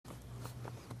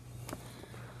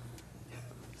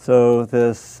So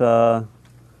this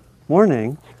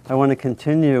morning, I want to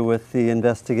continue with the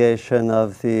investigation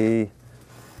of the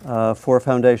four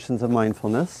foundations of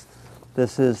mindfulness.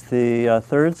 This is the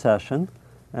third session,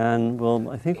 and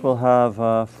I think we'll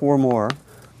have four more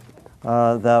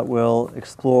that will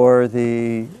explore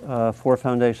the four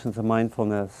foundations of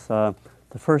mindfulness. The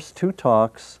first two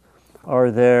talks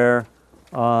are there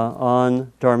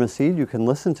on Dharma Seed. You can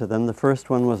listen to them. The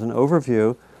first one was an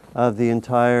overview of the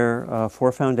entire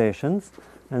four foundations,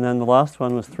 and then the last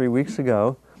one was 3 weeks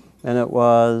ago, and it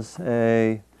was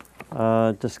a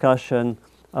discussion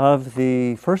of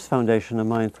the first foundation of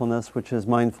mindfulness, which is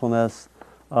mindfulness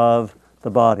of the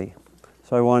body.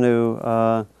 So I want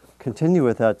to continue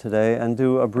with that today and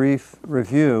do a brief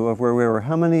review of where we were.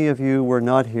 How many of you were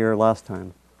not here last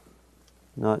time?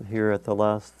 Not here at the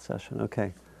last session.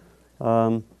 Okay.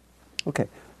 Okay.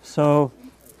 So,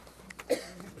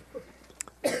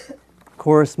 of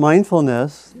course,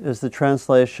 mindfulness is the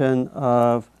translation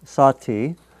of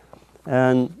sati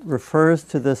and refers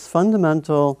to this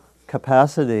fundamental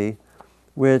capacity,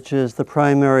 which is the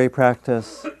primary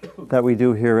practice that we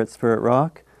do here at Spirit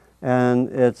Rock. And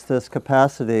it's this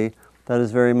capacity that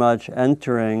is very much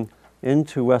entering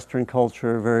into Western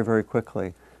culture very, very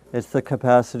quickly. It's the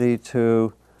capacity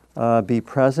to be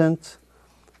present,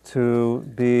 to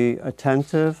be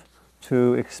attentive,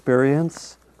 to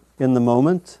experience in the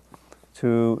moment,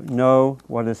 to know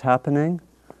what is happening,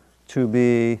 to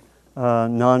be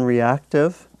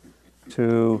non-reactive,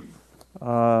 to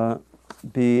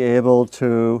be able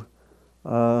to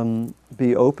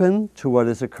be open to what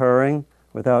is occurring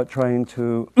without trying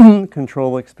to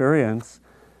control experience,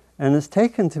 and is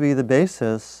taken to be the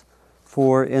basis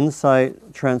for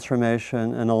insight,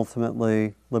 transformation, and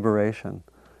ultimately liberation.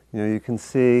 You can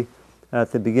see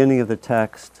at the beginning of the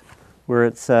text where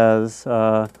it says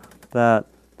that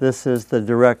this is the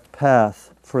direct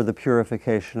path for the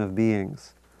purification of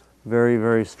beings. Very,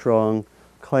 very strong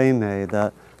claim made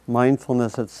that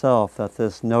mindfulness itself, that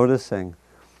this noticing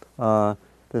of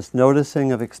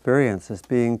experience, this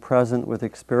being present with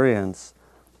experience,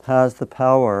 has the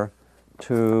power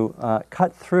to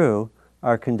cut through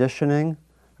our conditioning,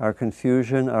 our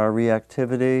confusion, our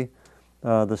reactivity,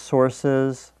 the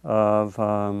sources of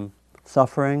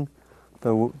suffering,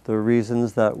 the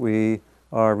reasons that we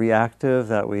are reactive,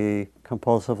 that we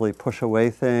compulsively push away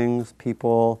things,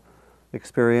 people,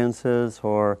 experiences,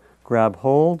 or grab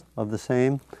hold of the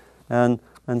same. And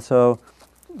so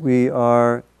we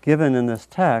are given in this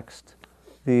text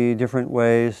the different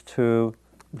ways to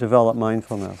develop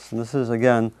mindfulness. And this is,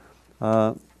 again,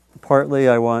 partly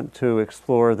I want to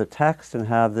explore the text and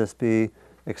have this be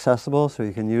accessible so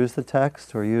you can use the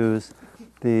text or use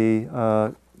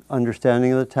the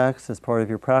understanding of the text as part of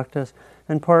your practice,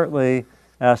 and partly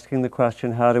asking the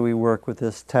question, how do we work with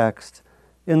this text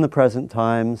in the present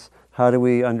times? How do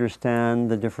we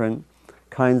understand the different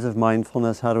kinds of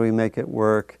mindfulness? How do we make it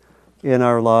work in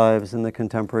our lives in the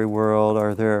contemporary world?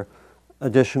 Are there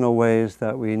additional ways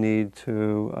that we need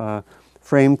to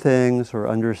frame things or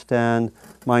understand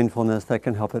mindfulness that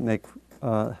can help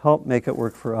make it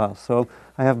work for us? So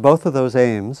I have both of those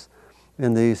aims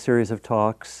in the series of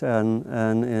talks and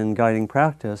in guiding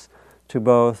practice, to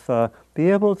both be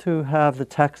able to have the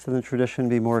text and the tradition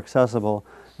be more accessible,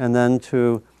 and then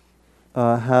to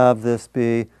have this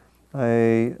be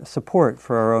a support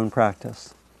for our own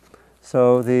practice.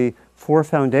 So the four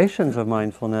foundations of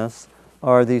mindfulness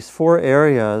are these four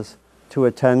areas to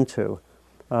attend to.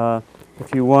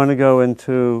 If you want to go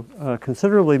into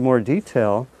considerably more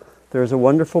detail, there's a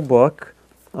wonderful book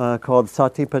called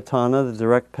Satipatthana, The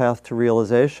Direct Path to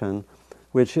Realization,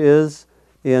 which is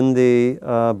in the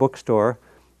bookstore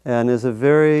and is a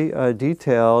very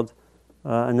detailed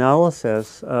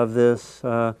analysis of this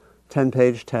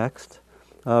 10-page text,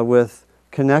 with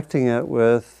connecting it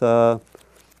with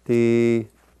the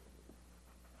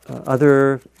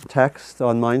other texts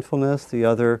on mindfulness, the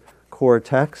other core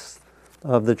texts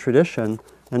of the tradition,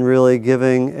 and really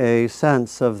giving a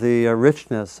sense of the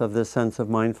richness of this sense of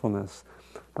mindfulness.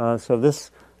 So this,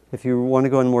 if you want to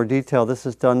go in more detail, this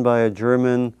is done by a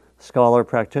German scholar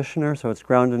practitioner, so it's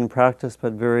grounded in practice,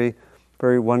 but very,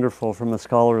 very wonderful from a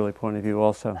scholarly point of view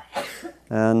also.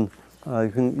 And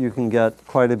you can get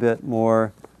quite a bit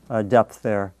more depth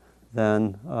there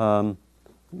than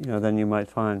than you might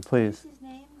find. Please.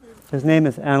 His name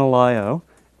is Analayo,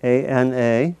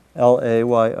 A-N-A-L-A-Y-O.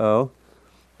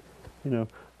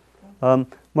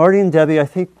 Marty and Debbie, I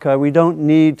think we don't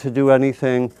need to do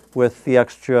anything with the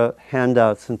extra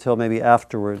handouts until maybe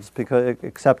afterwards, because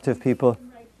except if people,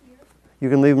 you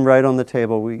can leave them right on the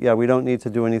table. We don't need to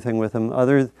do anything with them.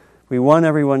 we want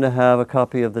everyone to have a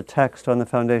copy of the text on the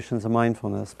foundations of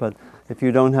mindfulness, but if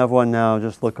you don't have one now,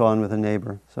 just look on with a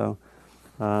neighbor. So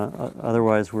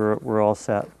otherwise, we're all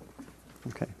set.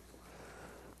 Okay.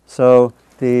 So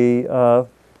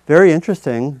very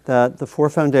interesting that the 4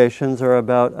 foundations are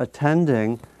about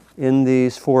attending in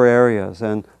these 4 areas.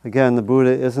 And again, the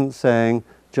Buddha isn't saying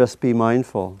just be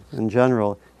mindful in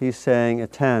general. He's saying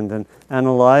attend. And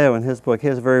Analayo, in his book, he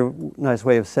has a very nice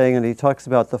way of saying it. He talks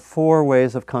about the 4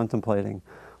 ways of contemplating,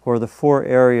 or the 4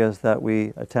 areas that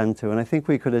we attend to. And I think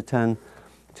we could attend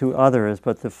to others,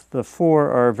 but the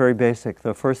 4 are very basic.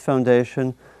 The first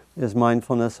foundation is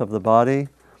mindfulness of the body.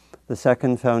 The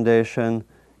second foundation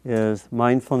is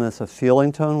mindfulness of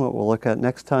feeling tone, what we'll look at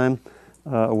next time.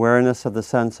 Awareness of the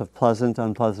sense of pleasant,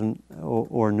 unpleasant,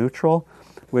 or neutral,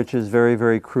 which is very,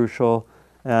 very crucial.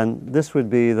 And this would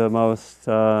be the most,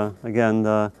 again,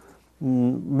 the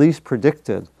least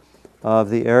predicted of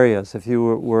the areas. If you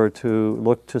were to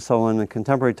look to someone in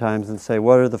contemporary times and say,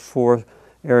 what are the 4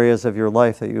 areas of your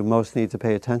life that you most need to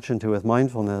pay attention to with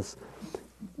mindfulness,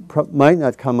 might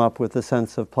not come up with the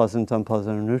sense of pleasant,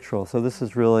 unpleasant, or neutral. So this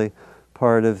is really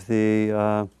part of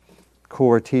the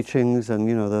core teachings and,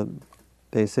 the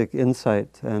basic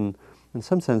insight and, in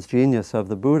some sense, genius of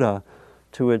the Buddha,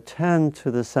 to attend to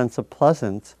the sense of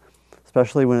pleasant,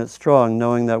 especially when it's strong,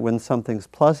 knowing that when something's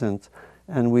pleasant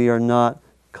and we are not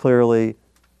clearly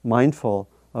mindful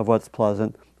of what's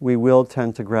pleasant, we will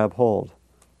tend to grab hold.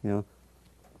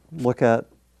 Look at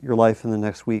your life in the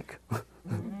next week.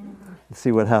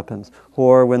 See what happens.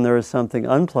 Or when there is something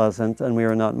unpleasant and we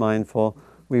are not mindful,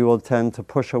 we will tend to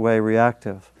push away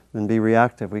reactive and be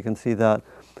reactive. We can see that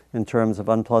in terms of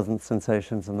unpleasant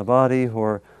sensations in the body,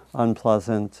 or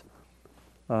unpleasant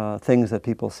things that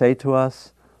people say to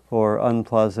us, or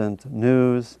unpleasant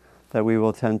news, that we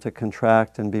will tend to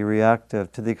contract and be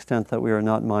reactive to the extent that we are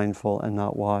not mindful and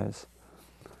not wise.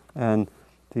 And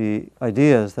the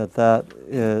idea is that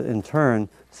in turn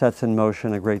sets in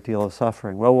motion a great deal of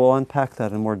suffering. Well, we'll unpack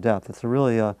that in more depth. It's a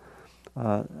really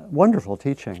wonderful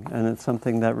teaching, and it's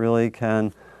something that really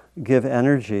can give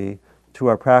energy to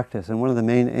our practice. And one of the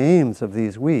main aims of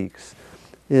these weeks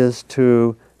is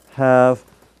to have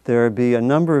there be a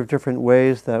number of different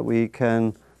ways that we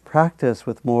can practice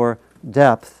with more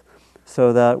depth,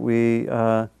 so that we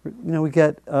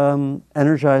get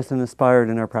energized and inspired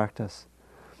in our practice.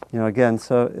 Again,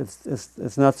 so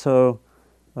it's not so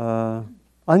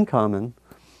uncommon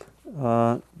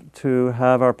to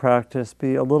have our practice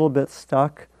be a little bit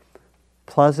stuck,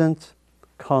 pleasant,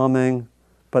 calming,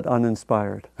 but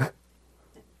uninspired. Has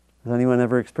anyone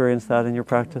ever experienced that in your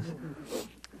practice?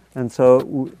 And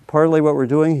so partly what we're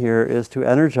doing here is to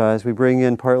energize. We bring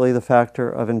in partly the factor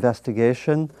of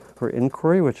investigation or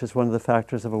inquiry, which is one of the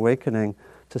factors of awakening,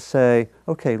 to say,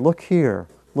 okay, look here,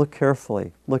 look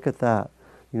carefully, look at that.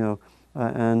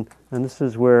 And this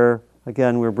is where,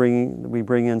 again, we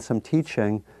bring in some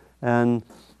teaching, and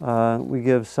we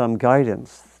give some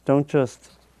guidance. Don't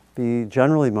just be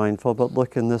generally mindful, but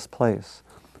look in this place.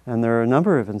 And there are a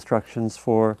number of instructions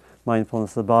for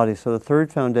mindfulness of the body. So the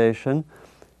third foundation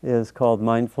is called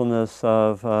mindfulness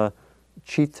of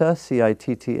citta,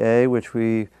 C-I-T-T-A, which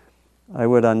I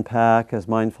would unpack as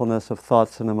mindfulness of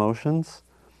thoughts and emotions.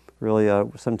 Really,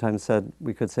 sometimes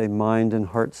we could say mind and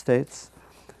heart states.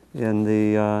 In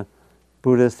the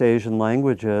Buddhist Asian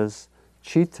languages,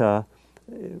 citta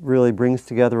really brings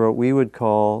together what we would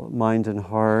call mind and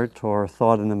heart, or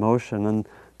thought and emotion, and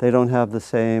they don't have the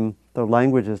same, the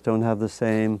languages don't have the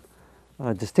same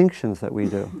distinctions that we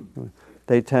do.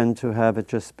 They tend to have it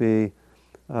just be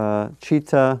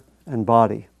citta and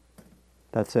body.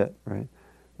 That's it, right?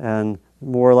 And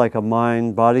more like a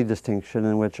mind-body distinction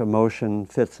in which emotion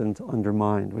fits under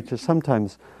mind, which is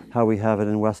sometimes how we have it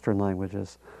in Western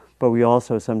languages. But we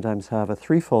also sometimes have a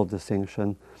threefold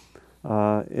distinction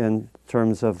in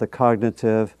terms of the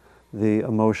cognitive, the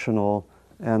emotional,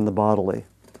 and the bodily.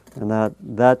 And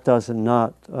that does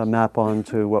not map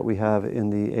onto what we have in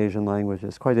the Asian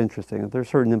languages. Quite interesting. There are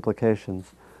certain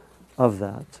implications of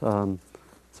that.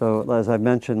 So as I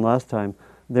mentioned last time,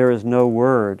 there is no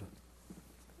word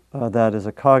that is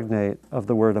a cognate of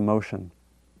the word emotion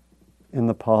in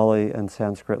the Pali and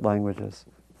Sanskrit languages.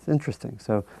 It's interesting.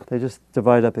 So they just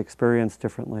divide up experience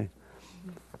differently.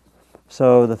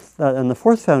 So the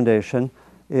fourth foundation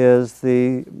is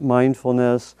the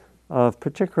mindfulness of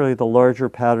particularly the larger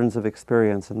patterns of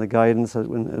experience, and the guidance that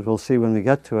we'll see when we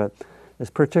get to it is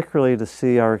particularly to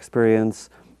see our experience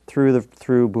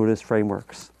through Buddhist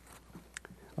frameworks,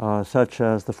 such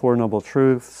as the Four Noble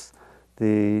Truths,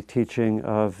 the teaching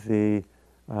of the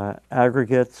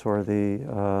aggregates or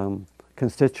the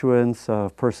constituents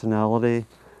of personality,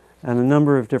 and a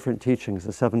number of different teachings,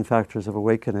 the 7 factors of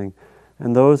awakening.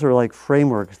 And those are like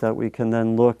frameworks that we can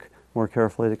then look more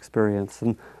carefully at experience.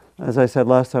 And as I said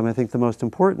last time, I think the most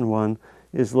important one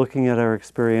is looking at our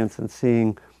experience and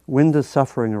seeing when does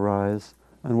suffering arise,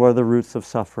 and what are the roots of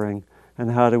suffering,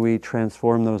 and how do we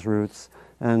transform those roots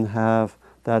and have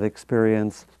that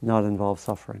experience not involve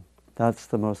suffering. That's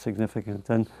the most significant.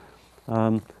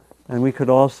 And we could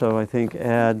also, I think,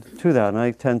 add to that, and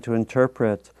I tend to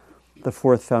interpret the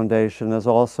 4th foundation as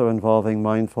also involving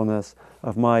mindfulness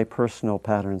of my personal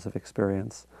patterns of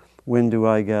experience. When do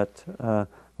I get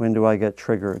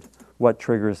triggered? What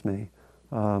triggers me?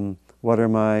 What are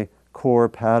my core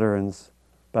patterns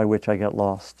by which I get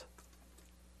lost?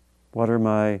 What are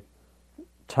my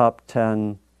top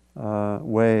 10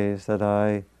 ways that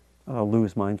I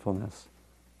lose mindfulness?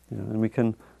 And we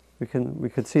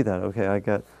could see that. Okay, I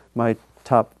get my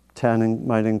top 10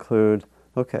 might include,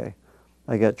 okay,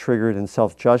 I get triggered in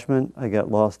self-judgment, I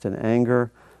get lost in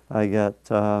anger, I get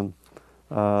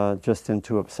just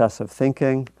into obsessive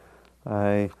thinking,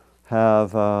 I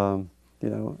have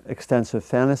extensive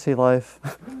fantasy life,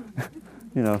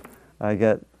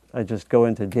 I just go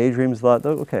into daydreams a lot.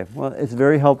 Okay, well, it's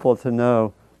very helpful to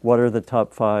know what are the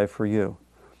top 5 for you,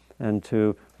 and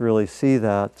to really see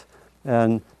that,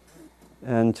 and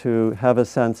to have a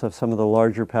sense of some of the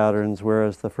larger patterns,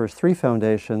 whereas the first 3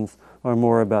 foundations are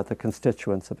more about the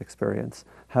constituents of experience.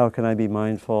 How can I be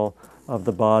mindful of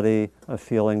the body, of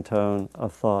feeling tone,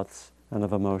 of thoughts, and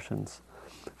of emotions?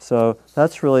 So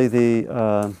that's really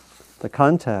the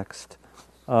context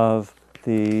of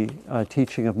the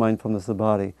teaching of mindfulness of the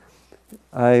body.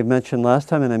 I mentioned last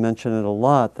time, and I mentioned it a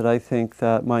lot, that I think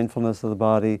that mindfulness of the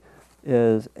body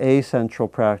is a central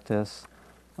practice,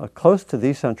 close to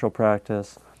the central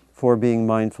practice, for being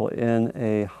mindful in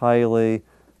a highly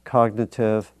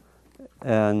cognitive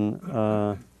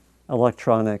and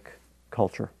electronic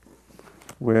culture,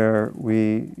 where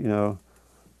we,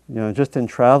 just in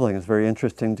traveling, it's very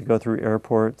interesting to go through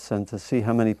airports and to see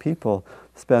how many people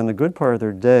spend a good part of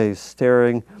their day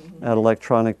staring at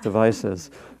electronic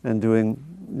devices and doing,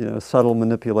 subtle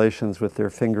manipulations with their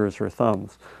fingers or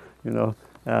thumbs,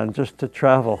 and just to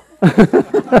travel.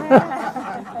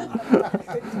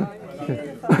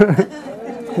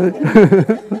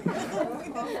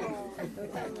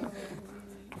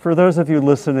 For those of you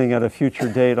listening at a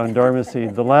future date on Dharma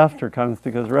Seed, the laughter comes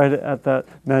because right at that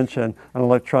mention, an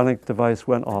electronic device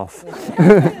went off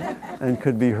and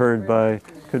could be heard by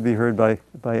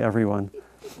everyone.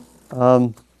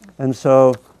 And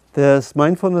so this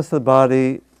mindfulness of the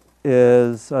body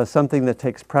is something that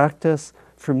takes practice.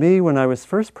 For me, when I was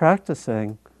first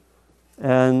practicing,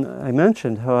 and I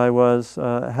mentioned how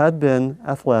I had been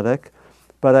athletic,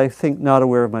 but I think not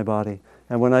aware of my body.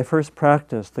 And when I first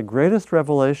practiced, the greatest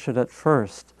revelation at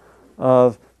first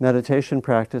of meditation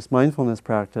practice, mindfulness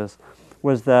practice,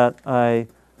 was that I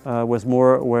was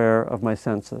more aware of my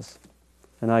senses.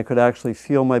 And I could actually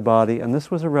feel my body, and this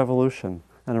was a revolution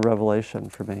and a revelation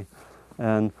for me.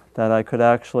 And that I could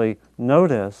actually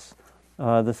notice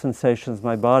the sensations of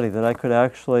my body, that I could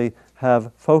actually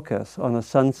have focus on a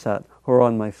sunset or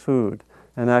on my food,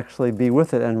 and actually be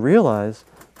with it and realize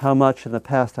how much in the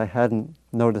past I hadn't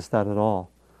noticed that at all.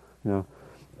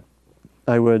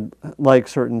 I would like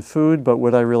certain food, but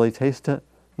would I really taste it?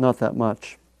 Not that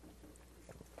much.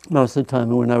 Most of the time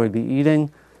when I would be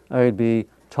eating, I would be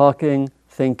talking,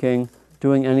 thinking,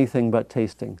 doing anything but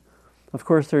tasting. Of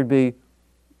course, there'd be,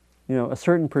 a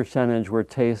certain percentage where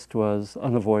taste was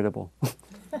unavoidable.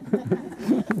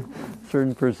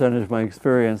 Certain percentage of my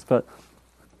experience, but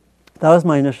that was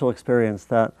my initial experience,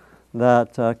 that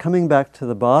coming back to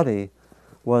the body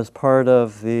was part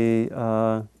of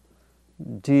the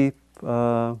deep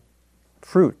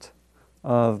fruit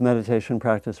of meditation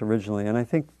practice originally. And I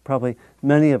think probably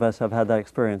many of us have had that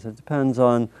experience. It depends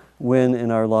on when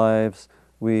in our lives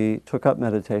we took up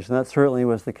meditation. That certainly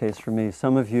was the case for me.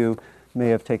 Some of you may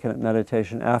have taken up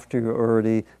meditation after you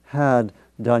already had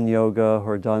done yoga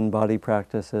or done body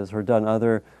practices or done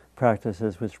other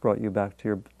practices which brought you back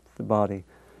to the body.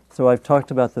 So I've talked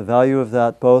about the value of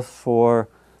that both for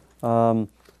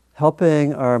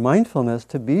helping our mindfulness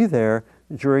to be there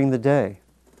during the day,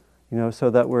 so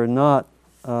that we're not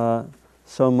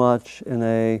so much in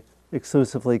a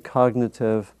exclusively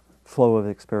cognitive flow of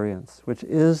experience, which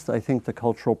is, I think, the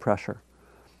cultural pressure,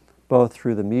 both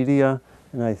through the media,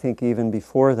 and I think even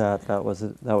before that, that was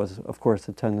of course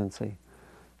a tendency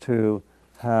to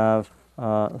have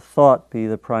thought be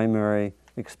the primary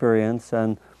experience.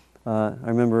 And I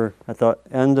remember at the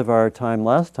end of our time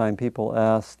last time, people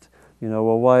asked,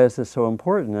 well, why is this so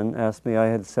important? And asked me, I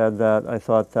had said that I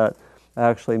thought that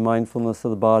actually mindfulness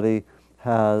of the body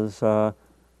has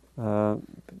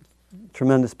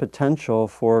tremendous potential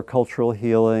for cultural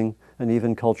healing and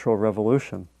even cultural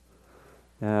revolution.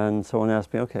 And someone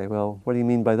asked me, okay, well, what do you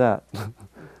mean by that?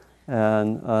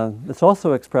 And it's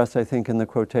also expressed, I think, in the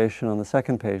quotation on the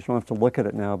second page. You don't have to look at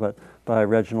it now, but by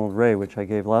Reginald Ray, which I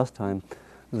gave last time,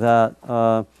 that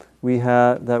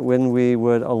that when we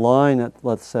would align,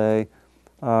 let's say,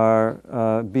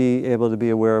 be able to be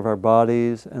aware of our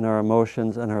bodies and our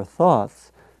emotions and our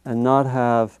thoughts, and not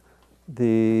have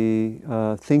the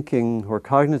thinking or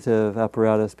cognitive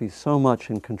apparatus be so much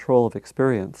in control of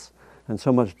experience and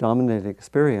so much dominating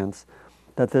experience,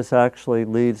 that this actually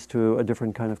leads to a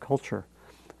different kind of culture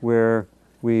where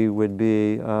we would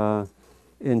be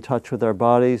in touch with our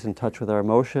bodies, in touch with our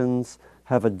emotions,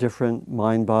 have a different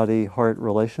mind-body-heart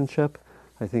relationship.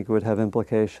 I think it would have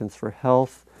implications for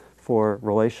health, for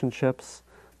relationships,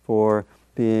 for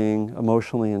being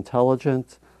emotionally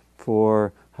intelligent,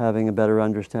 for having a better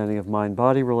understanding of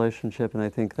mind-body relationship, and I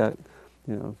think that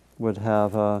would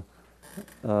have a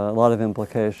lot of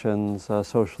implications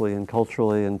socially and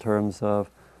culturally in terms of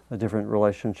a different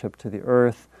relationship to the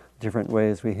earth, different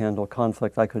ways we handle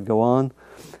conflict. I could go on,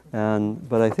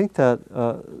 but I think that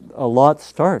a lot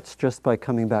starts just by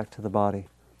coming back to the body,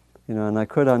 and I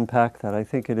could unpack that. I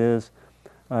think it is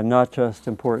not just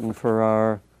important for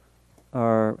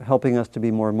our helping us to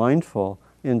be more mindful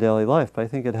in daily life, but I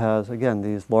think it has, again,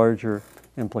 these larger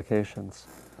implications,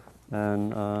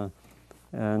 and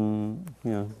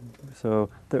so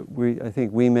that I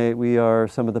think we are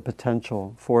some of the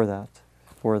potential for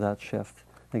that shift.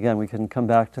 Again, we can come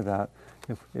back to that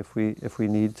if we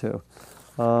need to.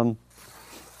 So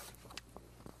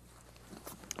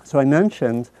I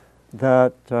mentioned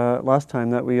that last time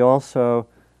that we also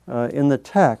in the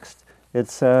text it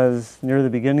says near the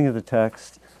beginning of the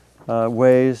text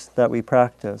ways that we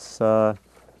practice,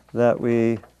 that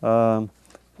we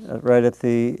right at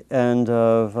the end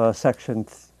of section.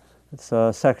 It's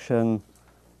section.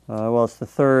 It's the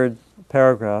third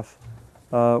paragraph.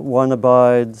 One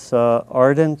abides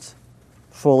ardent,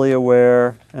 fully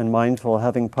aware, and mindful,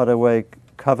 having put away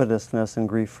covetousness and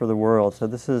grief for the world. So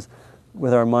this is,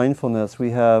 with our mindfulness,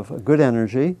 we have good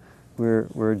energy.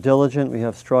 We're diligent. We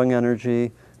have strong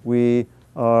energy. We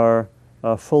are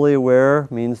fully aware,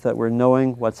 means that we're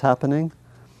knowing what's happening.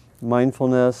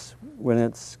 Mindfulness, when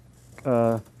it's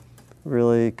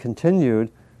really continued,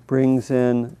 brings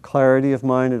in clarity of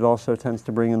mind. It also tends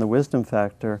to bring in the wisdom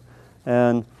factor.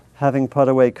 And having put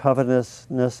away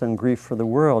covetousness and grief for the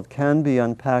world can be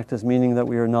unpacked as meaning that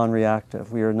we are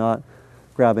non-reactive. We are not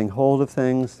grabbing hold of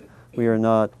things. We are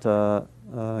not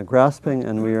grasping,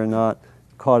 and we are not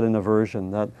caught in aversion.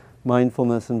 That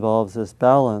mindfulness involves this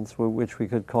balance, which we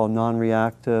could call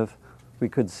non-reactive. We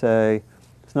could say,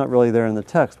 it's not really there in the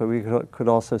text, but we could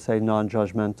also say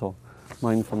non-judgmental.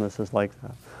 Mindfulness is like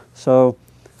that. So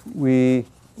we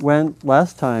went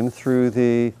last time through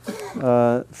the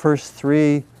first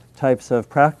three types of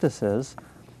practices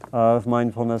of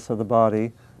mindfulness of the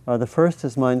body. The first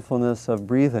is mindfulness of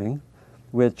breathing,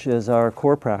 which is our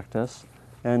core practice,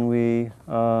 and we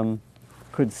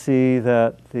could see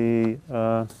that in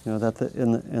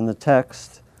the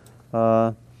text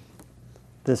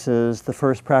this is the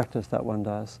first practice that one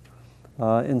does.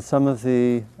 In some of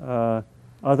the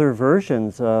other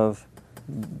versions of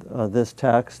this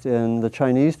text in the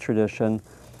Chinese tradition,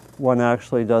 one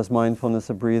actually does mindfulness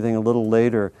of breathing a little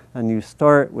later, and you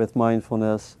start with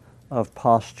mindfulness of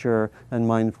posture and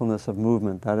mindfulness of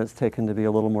movement. That is taken to be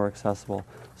a little more accessible.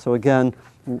 So again,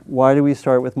 why do we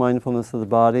start with mindfulness of the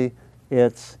body?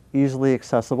 It's easily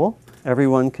accessible.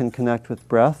 Everyone can connect with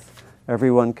breath.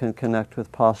 Everyone can connect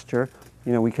with posture.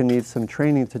 We can need some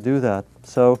training to do that.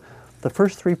 So the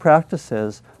first three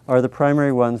practices are the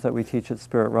primary ones that we teach at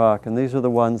Spirit Rock, and these are the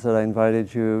ones that I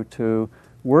invited you to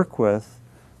work with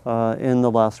in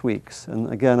the last weeks.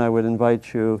 And again, I would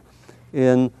invite you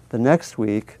in the next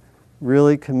week,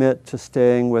 really commit to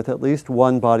staying with at least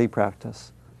one body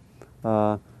practice.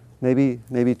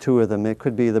 Maybe two of them. It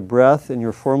could be the breath in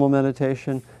your formal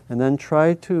meditation, and then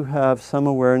try to have some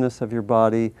awareness of your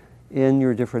body in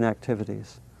your different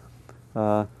activities.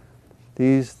 The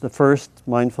first,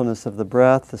 mindfulness of the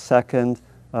breath; the second,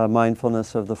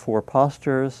 mindfulness of the four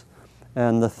postures;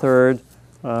 and the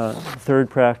third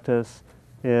practice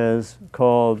is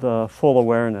called full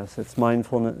awareness. It's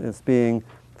mindfulness. It's being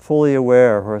fully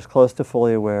aware, or as close to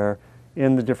fully aware,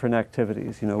 in the different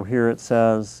activities. Here it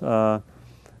says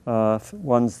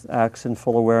one acts in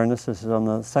full awareness. This is on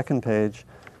the second page.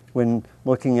 When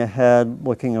looking ahead,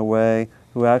 looking away,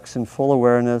 who acts in full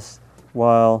awareness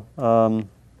while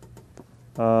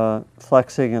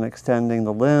flexing and extending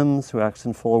the limbs, who acts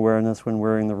in full awareness when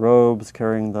wearing the robes,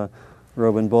 carrying the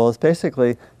robe and bowl. It's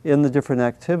basically, in the different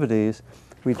activities,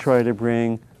 we try to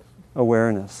bring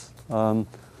awareness.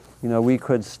 We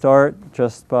could start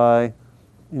just by,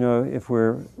 if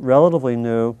we're relatively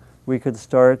new, we could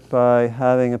start by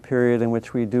having a period in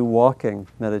which we do walking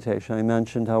meditation. I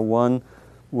mentioned how one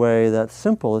way that's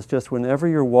simple is just whenever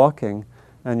you're walking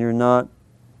and you're not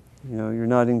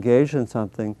engaged in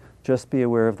something, just be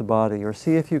aware of the body, or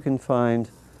see if you can find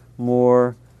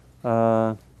more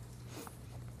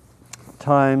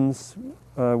times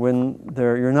when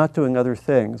you're not doing other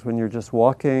things, when you're just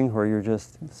walking, or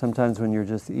sometimes when you're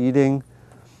just eating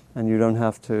and you don't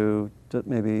have to,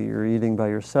 maybe you're eating by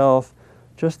yourself,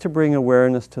 just to bring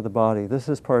awareness to the body. This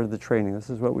is part of the training. This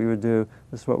is what we would do.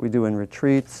 This is what we do in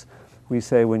retreats. We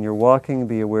say when you're walking,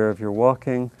 be aware of your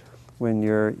walking. When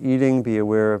you're eating, be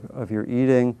aware of your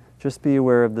eating. Just be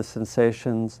aware of the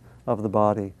sensations of the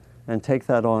body and take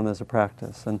that on as a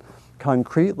practice. And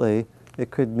concretely,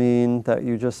 it could mean that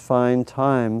you just find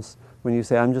times when you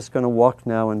say, I'm just going to walk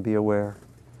now and be aware.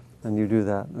 And you do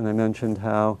that. And I mentioned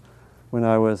how when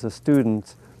I was a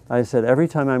student, I said every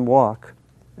time I walk,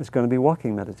 it's going to be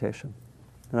walking meditation.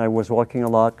 And I was walking a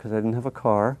lot because I didn't have a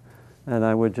car. And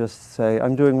I would just say,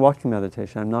 I'm doing walking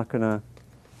meditation. I'm not going to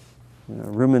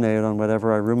ruminate on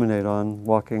whatever I ruminate on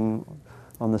walking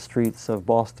on the streets of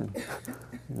Boston,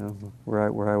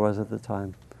 where I was at the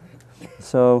time.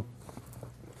 So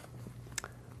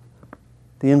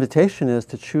the invitation is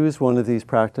to choose one of these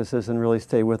practices and really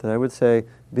stay with it. I would say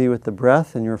be with the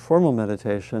breath in your formal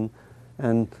meditation,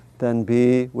 and then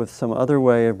be with some other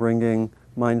way of bringing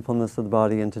mindfulness of the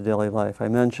body into daily life. I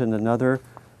mentioned another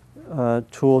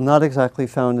tool, not exactly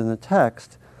found in the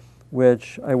text,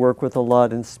 which I work with a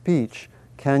lot in speech.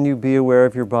 Can you be aware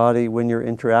of your body when you're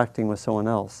interacting with someone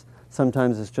else?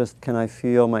 Sometimes it's just, can I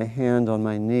feel my hand on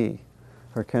my knee?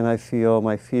 Or can I feel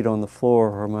my feet on the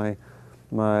floor, or my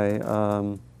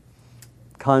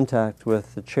contact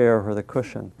with the chair or the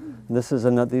cushion? And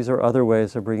these are other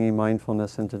ways of bringing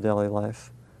mindfulness into daily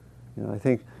life. I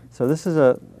think, so this is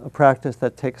a practice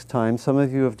that takes time. Some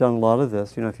of you have done a lot of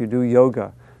this. If you do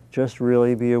yoga, just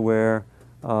really be aware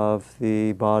of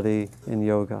the body in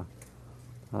yoga.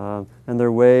 And there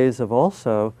are ways of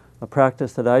also, a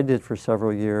practice that I did for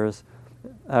several years,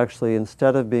 actually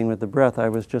instead of being with the breath, I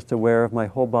was just aware of my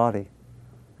whole body.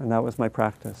 And that was my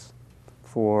practice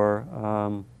for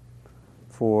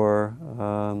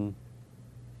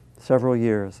several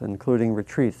years, including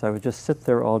retreats. I would just sit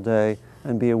there all day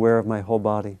and be aware of my whole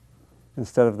body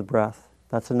instead of the breath.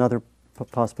 That's another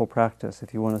possible practice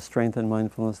if you want to strengthen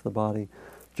mindfulness of the body.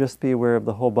 Just be aware of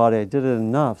the whole body. I did it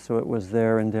enough so it was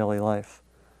there in daily life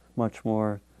much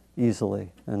more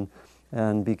easily,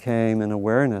 and became an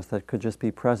awareness that could just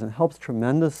be present. It helps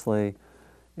tremendously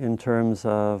in terms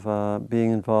of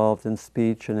being involved in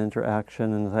speech and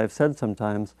interaction. And as I've said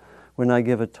sometimes, when I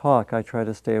give a talk, I try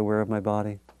to stay aware of my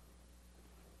body.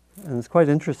 And it's quite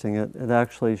interesting. It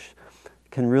actually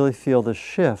can really feel the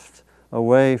shift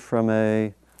away from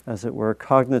a, as it were,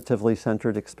 cognitively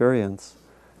centered experience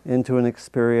into an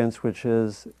experience which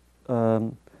is,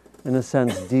 in a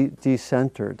sense,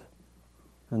 de-centered.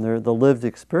 And the lived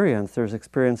experience, there's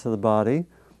experience of the body,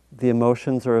 the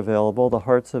emotions are available, the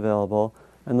heart's available,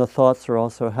 and the thoughts are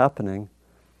also happening,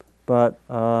 but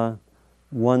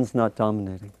one's not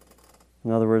dominating.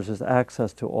 In other words, there's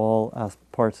access to all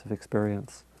parts of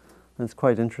experience. And it's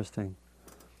quite interesting.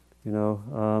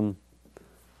 One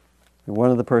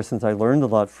of the persons I learned a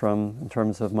lot from in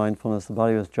terms of mindfulness of the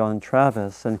body was John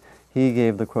Travis, and he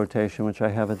gave the quotation, which I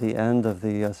have at the end of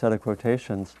the set of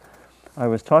quotations. I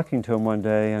was talking to him one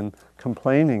day and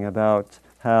complaining about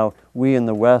how we in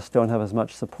the West don't have as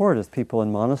much support as people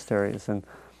in monasteries. And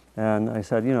I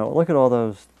said, look at all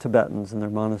those Tibetans in their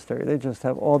monastery. They just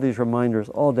have all these reminders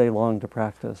all day long to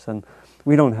practice. And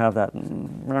we don't have that.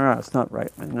 It's not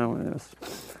right. I know it's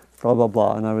blah, blah,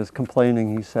 blah. And I was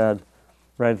complaining. He said,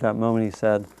 right at that moment, he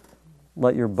said,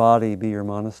 let your body be your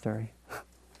monastery.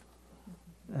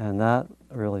 And that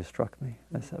really struck me.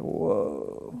 I said,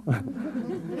 whoa.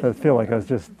 I feel like I was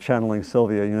just channeling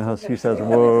Sylvia. You know how she says,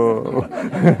 whoa.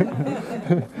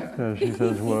 She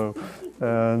says, whoa.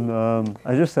 And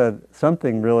I just said,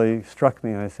 something really struck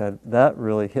me. I said, that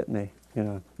really hit me.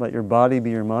 Let your body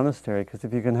be your monastery. Because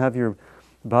if you can have your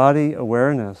body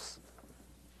awareness,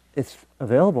 it's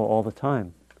available all the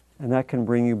time. And that can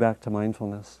bring you back to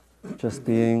mindfulness, just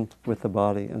being with the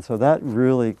body. And so that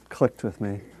really clicked with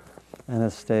me and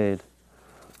has stayed.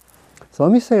 So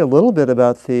let me say a little bit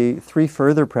about the 3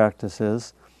 further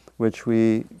practices which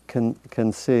we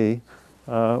can see,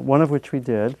 one of which we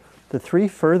did. the three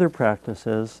further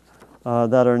practices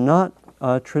that are not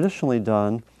traditionally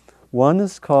done. One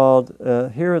is called,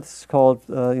 here it's called,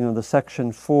 the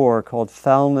section 4, called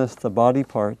foulness, the body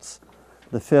parts.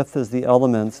 The fifth is the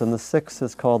elements, and the sixth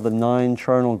is called the 9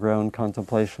 charnel grown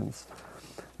contemplations.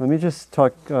 Let me just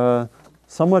talk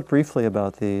somewhat briefly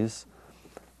about these.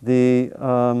 There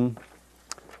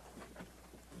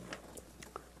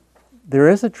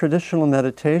is a traditional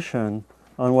meditation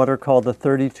on what are called the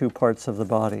 32 parts of the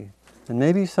body. And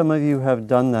maybe some of you have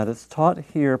done that. It's taught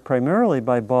here primarily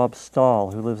by Bob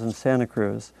Stahl, who lives in Santa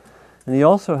Cruz. And he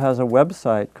also has a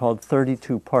website called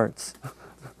 32 Parts.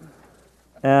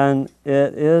 And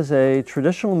it is a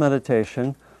traditional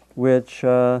meditation which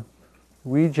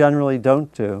we generally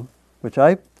don't do, which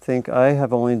I think I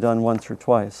have only done once or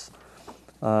twice.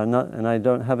 And I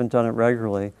haven't done it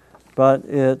regularly. But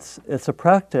it's a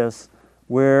practice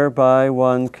whereby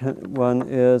one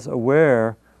is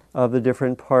aware of the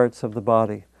different parts of the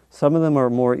body. Some of them are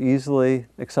more easily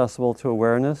accessible to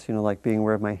awareness, like being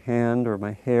aware of my hand or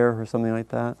my hair or something like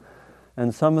that.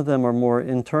 And some of them are more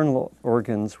internal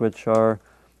organs, which are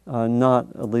not,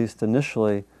 at least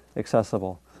initially,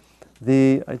 accessible.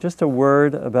 Just a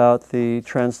word about the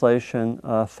translation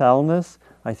foulness.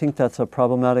 I think that's a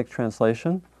problematic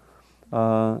translation.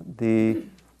 I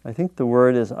think the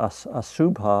word is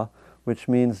asubha, which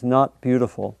means not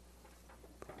beautiful.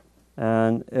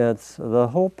 And it's the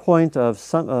whole point of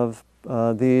some of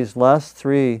these last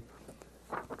three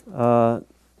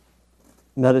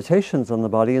meditations on the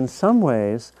body. In some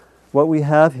ways, what we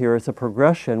have here is a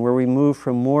progression where we move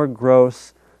from more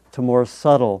gross to more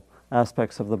subtle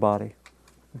aspects of the body.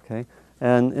 Okay?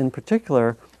 And in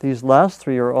particular, these last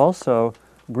three are also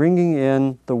bringing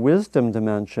in the wisdom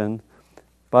dimension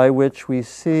by which we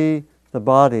see the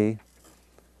body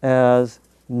as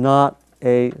not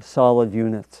a solid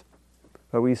unit.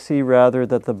 But we see rather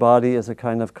that the body is a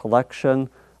kind of collection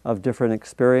of different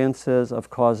experiences, of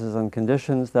causes and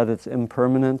conditions, that it's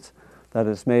impermanent, that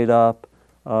it's made up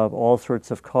of all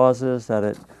sorts of causes, that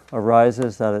it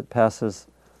arises, that it passes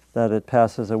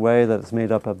away, that it's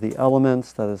made up of the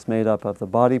elements, that it's made up of the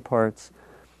body parts.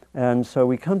 And so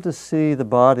we come to see the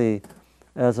body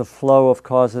as a flow of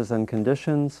causes and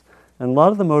conditions. And a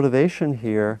lot of the motivation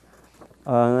here,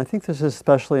 and I think this is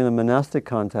especially in a monastic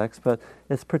context, but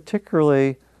it's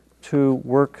particularly to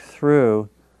work through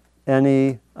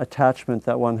any attachment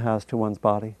that one has to one's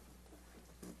body.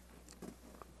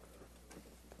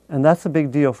 And that's a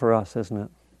big deal for us, isn't it?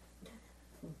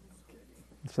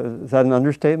 So is that an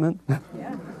understatement?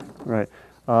 Yeah. Right.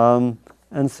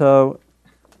 And so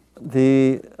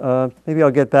maybe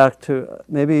I'll get back to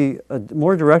maybe a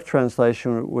more direct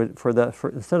translation for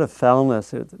instead of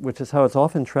foulness, which is how it's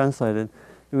often translated,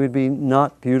 it would be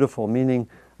not beautiful, meaning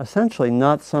essentially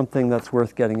not something that's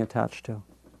worth getting attached to.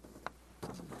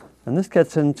 And this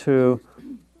gets into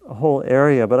a whole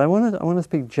area, but I want to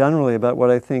speak generally about what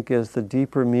I think is the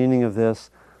deeper meaning of this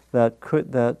that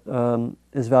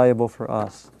is valuable for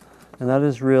us, and that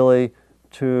is really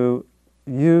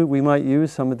we might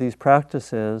use some of these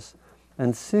practices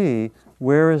and see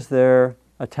where is their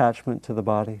attachment to the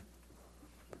body.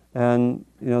 And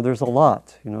there's a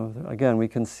lot. Again, we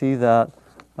can see that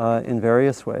in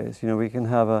various ways. We can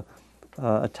have a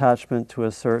attachment to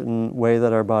a certain way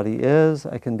that our body is.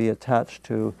 I can be attached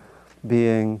to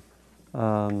being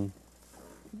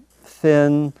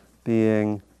thin,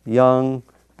 being young,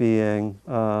 being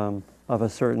of a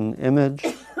certain image,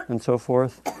 and so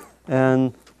forth.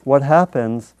 And what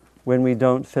happens when we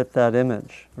don't fit that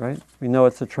image, right? We know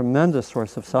it's a tremendous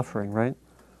source of suffering, right?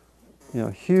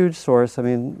 Huge source. I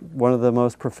mean, one of the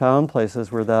most profound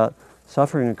places where that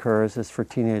suffering occurs is for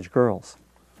teenage girls.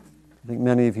 I think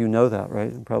many of you know that,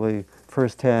 right? And probably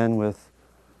firsthand with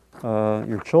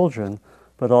your children,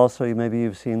 but also maybe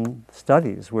you've seen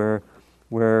studies where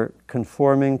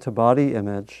conforming to body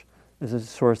image is a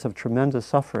source of tremendous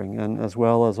suffering, and as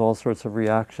well as all sorts of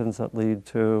reactions that lead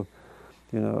to,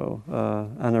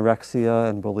 anorexia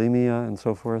and bulimia and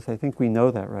so forth. I think we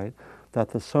know that, right?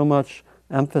 That there's so much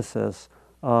emphasis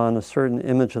on a certain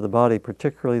image of the body,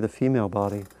 particularly the female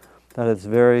body, that it's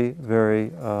very,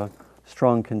 very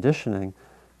strong conditioning,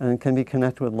 and it can be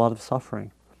connected with a lot of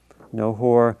suffering.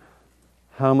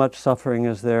 How much suffering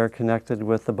is there connected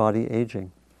with the body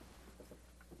aging?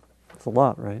 It's a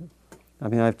lot, right? I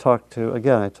mean, I've talked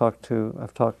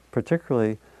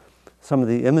particularly some of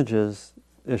the images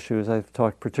issues. I've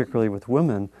talked particularly with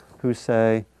women who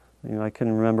say, I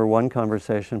can remember one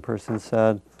conversation, person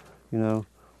said,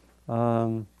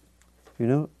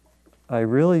 I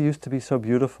really used to be so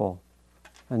beautiful,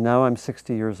 and now I'm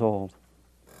 60 years old,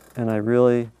 and I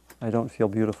don't feel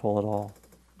beautiful at all,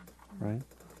 right?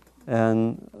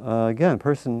 And again,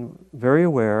 person very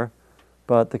aware,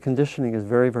 but the conditioning is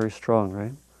very, very strong,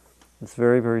 right? It's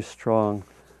very, very strong.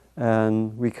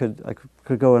 And I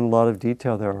could go in a lot of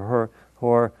detail there.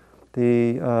 Or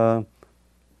the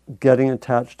getting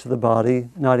attached to the body,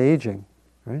 not aging,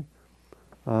 right?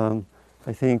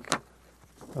 I think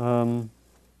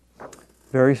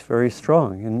very, very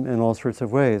strong in all sorts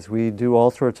of ways. We do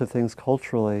all sorts of things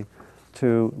culturally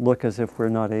to look as if we're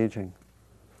not aging,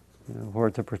 or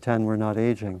to pretend we're not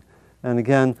aging. And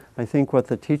again, I think what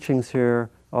the teachings here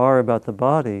are about the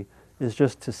body is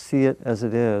just to see it as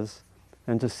it is,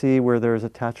 and to see where there's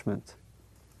attachment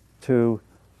to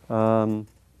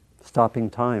stopping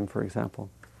time, for example,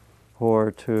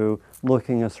 or to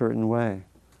looking a certain way.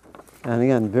 And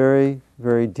again, very,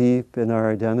 very deep in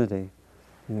our identity,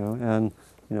 And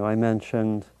I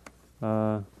mentioned,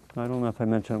 I don't know if I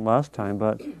mentioned it last time,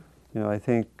 but I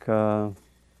think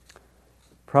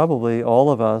probably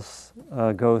all of us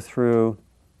go through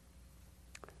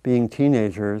being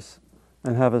teenagers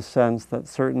and have a sense that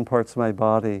certain parts of my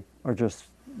body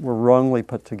were wrongly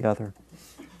put together.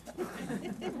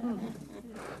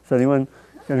 Does anyone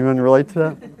relate to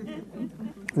that?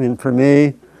 I mean, for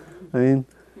me,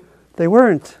 they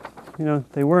weren't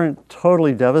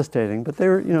totally devastating, but they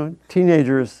were,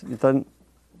 teenagers, it doesn't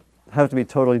have to be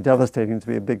totally devastating to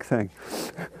be a big thing,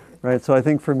 right? So I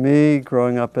think for me,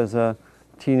 growing up as a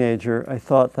teenager, I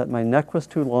thought that my neck was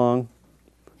too long,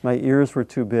 my ears were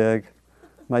too big,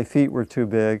 my feet were too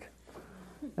big,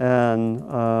 and,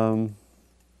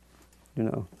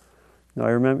 I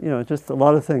remember, just a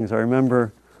lot of things. I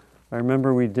remember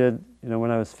we did, when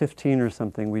I was 15 or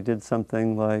something, we did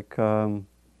something like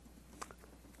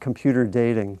computer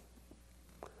dating.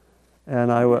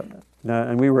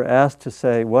 And we were asked to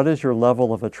say, what is your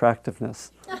level of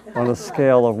attractiveness on a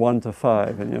scale of 1 to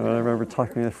 5? And I remember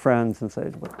talking to friends and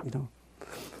saying,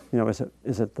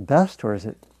 is it the best, or is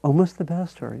it almost the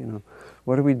best, or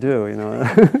what do we do?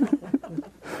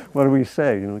 What do we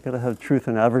say? We've got to have truth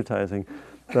in advertising,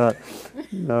 but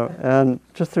and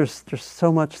just there's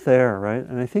so much there, right?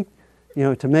 And I think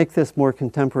to make this more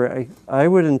contemporary, I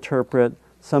would interpret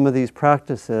some of these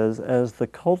practices as the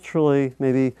culturally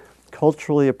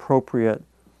appropriate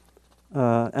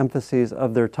emphases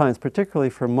of their times, particularly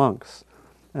for monks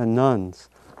and nuns,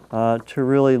 to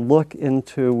really look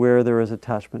into where there is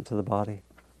attachment to the body.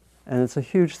 And it's a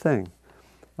huge thing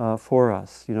for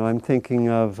us. I'm thinking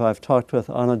I've talked with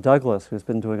Anna Douglas, who's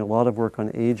been doing a lot of work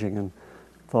on aging, and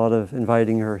thought of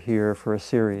inviting her here for a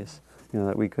series,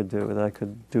 that I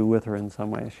could do with her in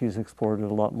some way. She's explored it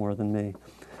a lot more than me.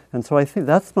 And so I think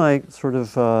that's my sort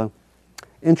of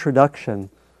introduction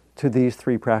to these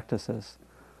three practices,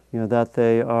 that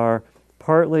they are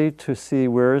partly to see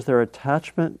where is their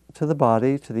attachment to the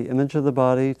body, to the image of the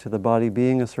body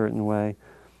being a certain way,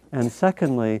 and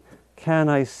secondly, can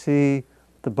I see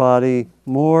the body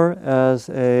more as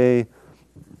a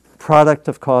product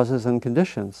of causes and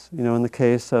conditions? In the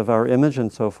case of our image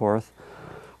and so forth,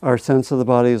 our sense of the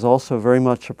body is also very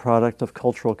much a product of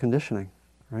cultural conditioning,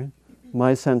 right?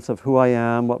 My sense of who I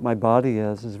am, what my body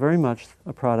is very much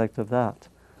a product of that.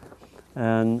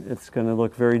 And it's going to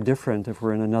look very different if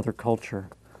we're in another culture,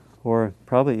 or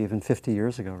probably even 50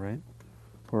 years ago, right?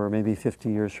 Or maybe 50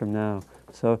 years from now.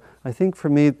 So I think for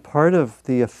me, part of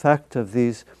the effect of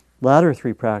these latter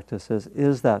three practices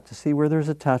is that, to see where there's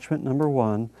attachment, number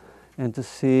one, and to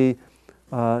see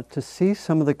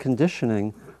some of the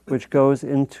conditioning which goes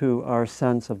into our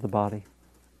sense of the body.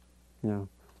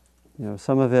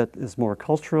 Some of it is more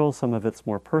cultural, some of it's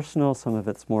more personal, some of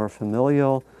it's more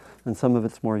familial, and some of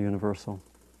it's more universal.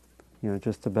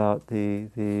 Just about the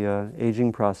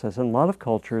aging process. In a lot of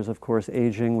cultures, of course,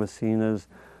 aging was seen as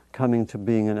coming to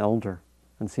being an elder,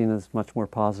 and seen as much more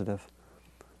positive.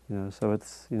 So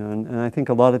it's, and I think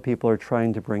a lot of people are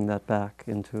trying to bring that back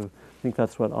into, I think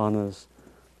that's what Anna's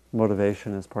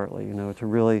motivation is partly, to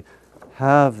really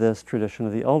have this tradition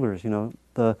of the elders.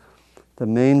 The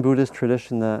main Buddhist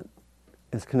tradition that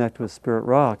is connected with Spirit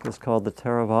Rock is called the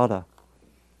Theravada.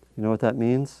 You know what that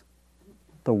means?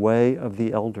 The way of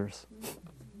the elders.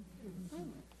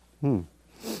 Yeah.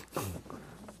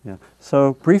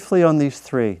 So briefly on these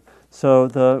three. So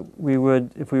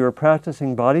if we were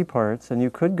practicing body parts, and you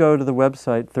could go to the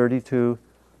website 32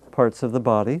 Parts of the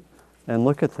Body and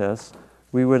look at this,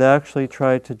 we would actually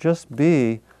try to just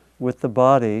be with the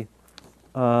body,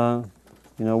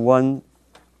 one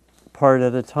part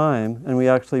at a time, and we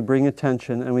actually bring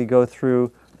attention and we go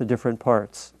through the different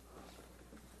parts.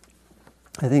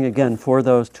 I think, again, for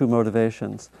those two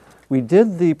motivations. We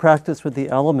did the practice with the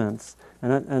elements,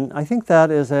 and I think that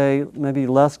is a maybe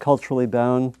less culturally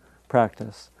bound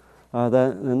practice.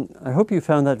 And I hope you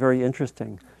found that very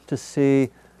interesting, to see,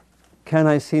 can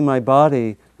I see my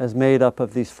body as made up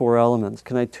of these four elements?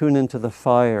 Can I tune into the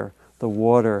fire, the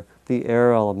water, the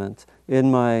air element in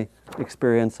my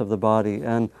experience of the body?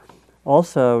 And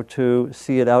also to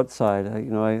see it outside.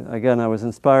 I was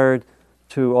inspired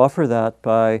to offer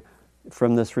that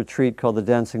from this retreat called the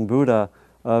Dancing Buddha,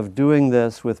 of doing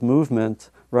this with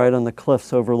movement right on the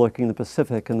cliffs overlooking the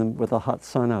Pacific and with a hot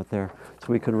sun out there.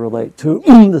 So we could relate to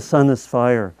the sun as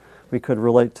fire. We could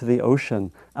relate to the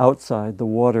ocean outside, the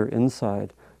water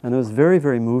inside. And it was very,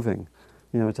 very moving,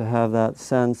 to have that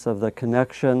sense of the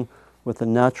connection with the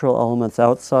natural elements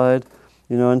outside.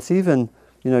 And it's even,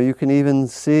 you can even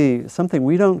see something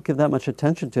we don't give that much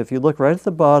attention to. If you look right at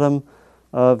the bottom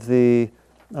of the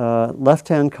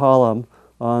left-hand column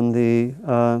on the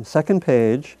second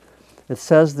page, it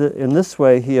says that in this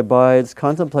way he abides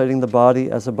contemplating the body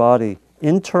as a body,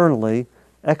 internally,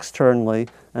 externally,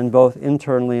 and both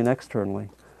internally and externally.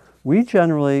 We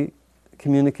generally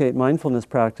communicate mindfulness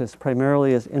practice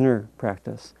primarily as inner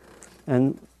practice.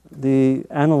 And the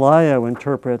Analayo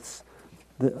interprets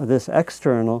this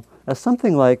external as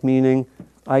something like meaning,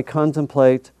 I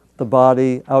contemplate the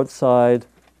body outside,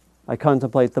 I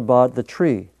contemplate the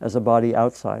tree as a body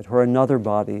outside, or another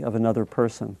body of another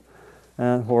person.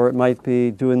 Or it might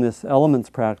be doing this elements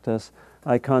practice,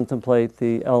 I contemplate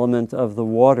the element of the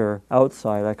water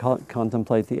outside, I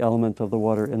contemplate the element of the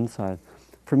water inside.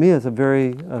 For me, it's a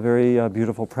very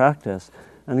beautiful practice.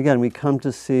 And again, we come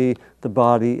to see the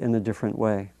body in a different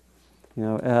way,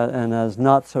 and as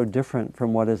not so different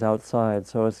from what is outside.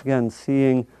 So it's again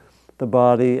seeing the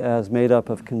body as made up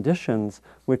of conditions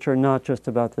which are not just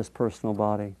about this personal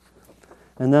body.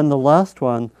 And then the last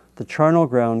one, the charnel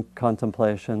ground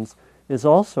contemplations, is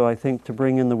also, I think, to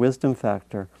bring in the wisdom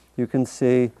factor. You can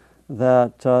see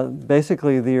that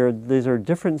basically these are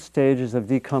different stages of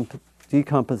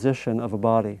decomposition of a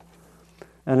body.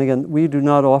 And again, we do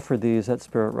not offer these at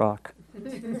Spirit Rock,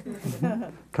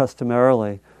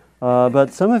 customarily.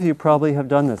 But some of you probably have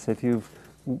done this. If you've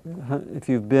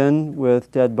been with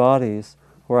dead bodies,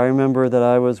 or I remember that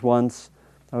I was once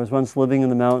living in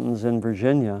the mountains in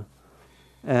Virginia,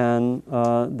 and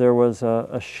there was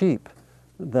a sheep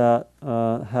that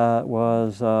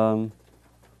was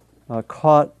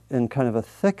caught in kind of a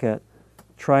thicket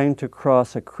trying to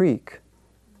cross a creek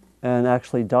and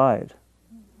actually died.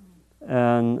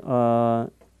 And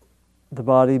the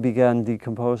body began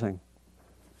decomposing.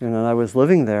 And I was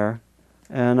living there,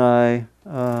 and I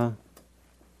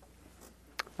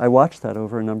watched that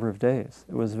over a number of days.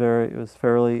 It was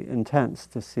fairly intense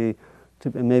to see,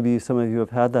 and maybe some of you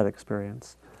have had that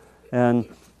experience. And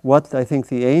what I think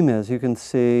the aim is, you can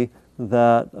see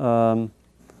that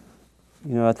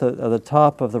at the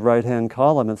top of the right-hand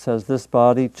column it says, this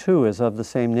body too is of the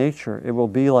same nature. It will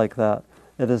be like that.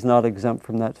 It is not exempt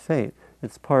from that fate.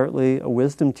 It's partly a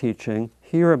wisdom teaching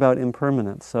here about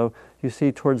impermanence. So you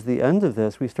see towards the end of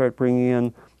this, we start bringing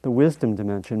in the wisdom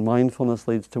dimension. Mindfulness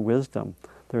leads to wisdom.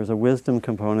 There's a wisdom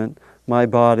component. My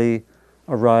body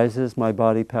arises, my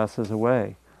body passes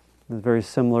away. It's very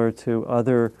similar to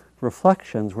other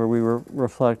reflections where we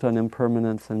reflect on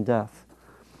impermanence and death.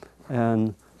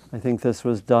 And I think this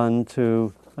was done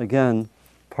to, again,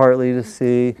 partly to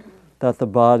see that the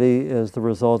body is the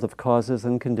result of causes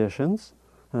and conditions.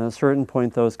 And at a certain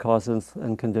point, those causes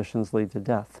and conditions lead to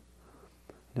death.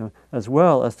 As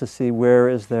well as to see where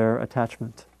is there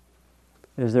attachment.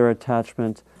 Is there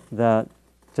attachment that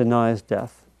denies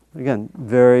death? Again,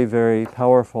 very, very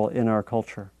powerful in our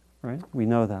culture, right? We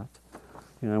know that.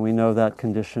 We know that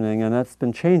conditioning, and that's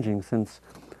been changing since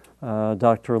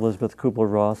Dr. Elizabeth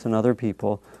Kubler-Ross and other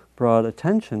people brought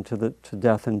attention to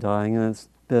death and dying, and it's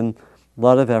been a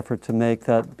lot of effort to make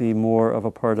that be more of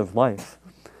a part of life.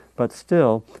 But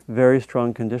still, very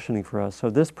strong conditioning for us. So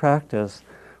this practice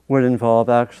would involve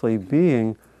actually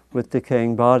being with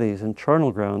decaying bodies and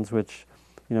charnel grounds, which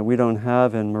we don't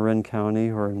have in Marin County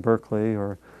or in Berkeley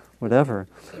or whatever.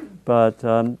 But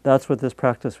that's what this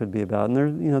practice would be about.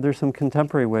 And there's some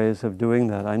contemporary ways of doing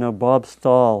that. I know Bob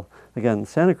Stahl, again,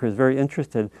 Santa Cruz, very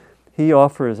interested. He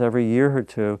offers every year or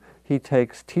two, he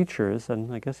takes teachers,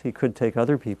 and I guess he could take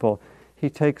other people, he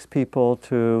takes people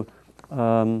to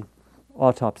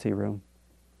autopsy room,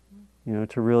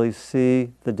 to really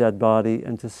see the dead body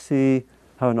and to see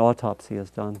how an autopsy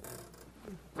is done.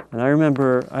 And I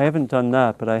remember, I haven't done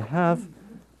that, but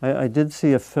I did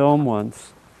see a film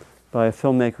once by a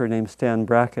filmmaker named Stan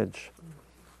Brakhage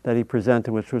that he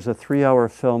presented, which was a 3-hour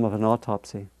film of an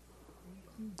autopsy.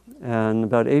 And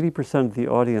about 80% of the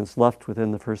audience left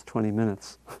within the first 20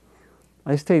 minutes.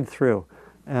 I stayed through.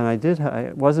 And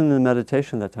I wasn't in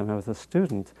meditation that time, I was a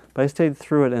student, but I stayed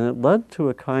through it, and it led to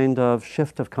a kind of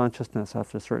shift of consciousness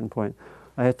after a certain point.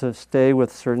 I had to stay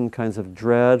with certain kinds of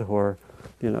dread or,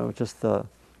 just the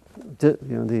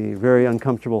very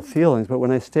uncomfortable feelings. But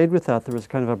when I stayed with that, there was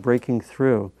kind of a breaking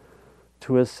through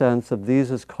to a sense of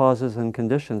these as causes and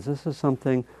conditions. This is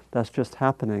something that's just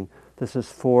happening. This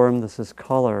is form, this is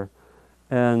color.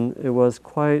 And it was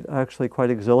actually quite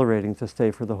exhilarating to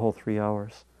stay for the whole 3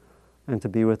 hours and to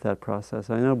be with that process.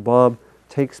 I know Bob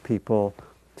takes people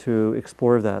to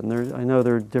explore that. And I know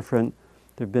there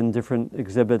have been different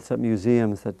exhibits at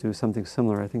museums that do something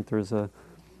similar. I think there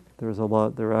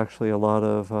are actually a lot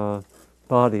of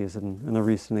bodies in a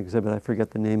recent exhibit. I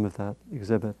forget the name of that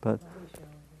exhibit, but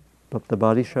the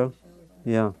body show?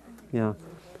 Yeah.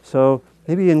 So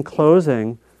maybe in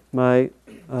closing, I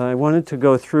wanted to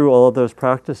go through all of those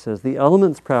practices. The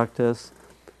elements practice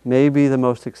may be the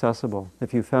most accessible,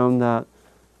 if you found that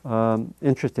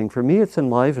interesting. For me, it's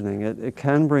enlivening. It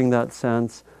can bring that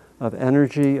sense of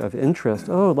energy, of interest.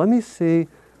 Oh, let me see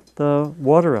the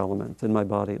water element in my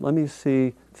body. Let me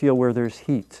feel where there's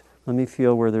heat. Let me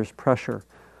feel where there's pressure.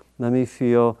 Let me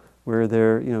feel where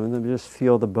let me just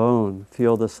feel the bone,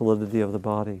 feel the solidity of the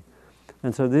body.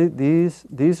 And so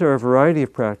these are a variety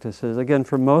of practices. Again,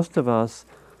 for most of us,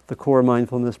 the core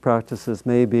mindfulness practices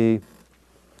may be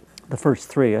the first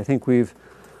 3. I think we've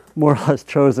more or less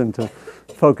chosen to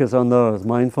focus on those.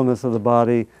 Mindfulness of the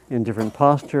body in different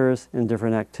postures, in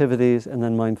different activities, and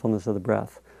then mindfulness of the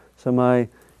breath. So my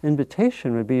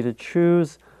invitation would be to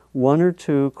choose 1 or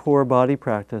 2 core body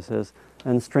practices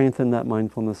and strengthen that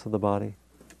mindfulness of the body.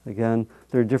 Again,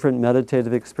 there are different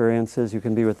meditative experiences. You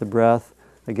can be with the breath.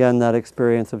 Again, that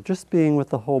experience of just being with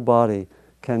the whole body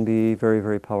can be very,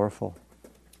 very powerful.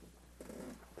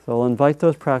 So I'll invite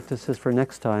those practices for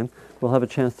next time. We'll have a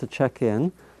chance to check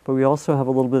in, but we also have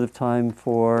a little bit of time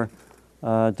for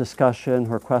discussion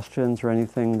or questions or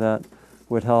anything that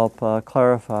would help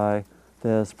clarify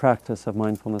this practice of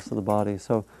mindfulness of the body.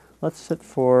 So let's sit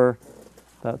for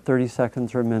about 30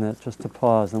 seconds or a minute just to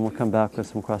pause, and we'll come back with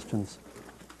some questions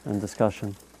and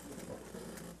discussion.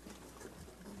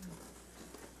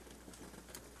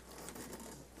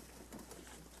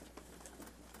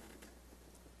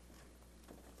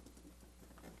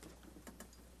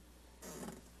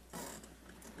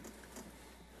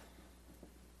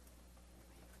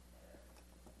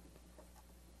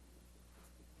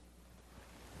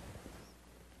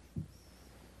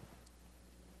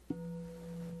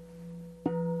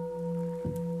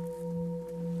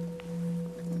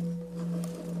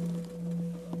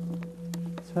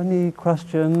 So any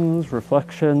questions,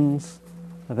 reflections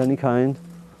of any kind?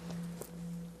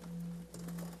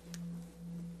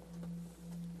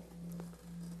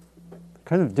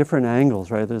 Kind of different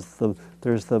angles, right?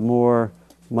 There's the more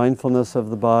mindfulness of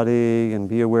the body and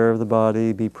be aware of the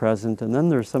body, be present, and then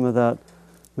there's some of that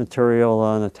material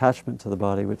on attachment to the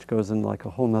body, which goes in like a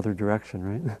whole nother direction,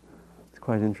 right? It's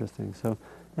quite interesting. So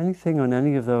anything on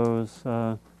any of those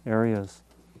areas?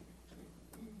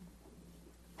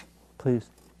 Please.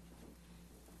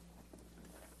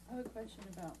 I have a question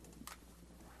about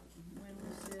when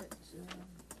we sit. Do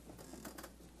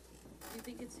you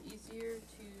think it's easier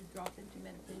to drop into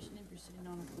meditation if you're sitting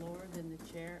on a floor than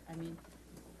the chair? I mean,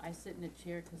 I sit in a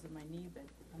chair because of my knee, but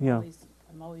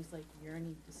I'm always like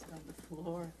yearning to sit on the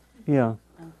floor. Yeah.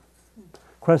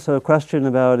 So a question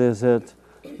about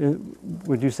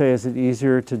would you say, is it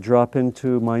easier to drop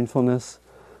into mindfulness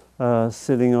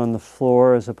sitting on the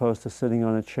floor as opposed to sitting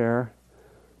on a chair?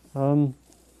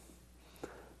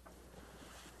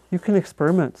 You can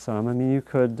experiment some. I mean, you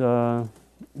could,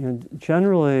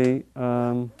 generally,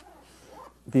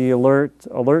 the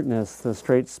alertness, the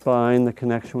straight spine, the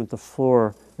connection with the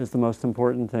floor is the most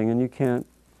important thing. And you can't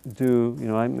do,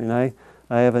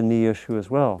 I have a knee issue as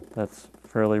well. That's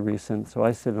fairly recent. So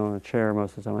I sit on a chair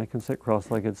most of the time. I can sit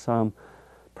cross-legged some.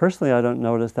 Personally, I don't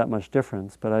notice that much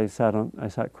difference, but I sat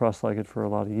cross-legged for a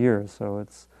lot of years.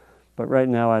 But right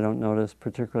now I don't notice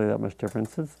particularly that much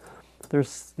difference.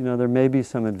 There may be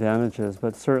some advantages,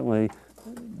 but certainly,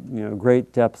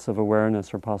 great depths of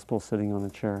awareness are possible sitting on a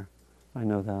chair. I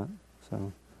know that.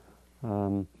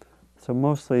 So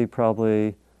mostly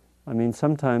probably,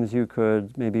 sometimes you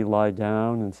could maybe lie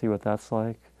down and see what that's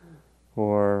like,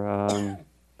 or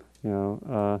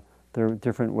there are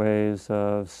different ways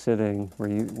of sitting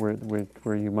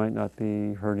where you might not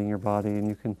be hurting your body, and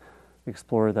you can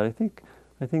explore that. I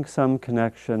think some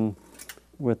connection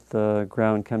with the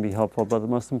ground can be helpful, but the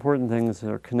most important thing is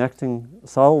connecting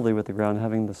solidly with the ground,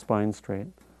 having the spine straight.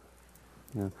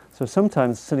 So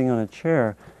sometimes sitting on a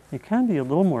chair, it can be a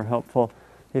little more helpful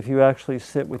if you actually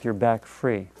sit with your back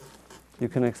free. You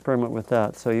can experiment with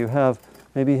that. So you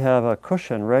maybe have a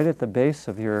cushion right at the base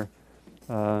of your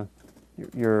lower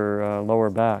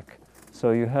back.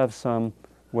 So you have some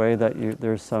way that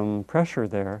there's some pressure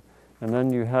there, and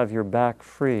then you have your back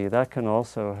free. That can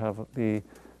also be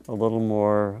a little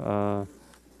more,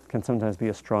 can sometimes be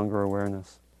a stronger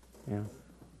awareness. Yeah.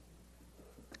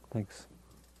 Thanks.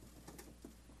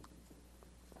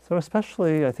 So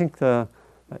especially, I think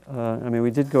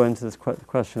we did go into this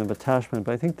question of attachment,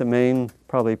 but I think the main,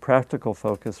 probably practical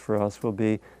focus for us will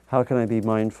be, how can I be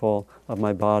mindful of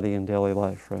my body in daily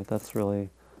life, right? That's really,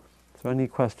 so any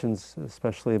questions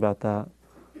especially about that?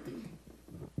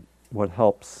 What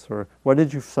helps? Or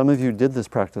some of you did this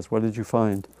practice, what did you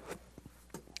find?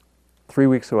 3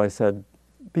 weeks ago I said,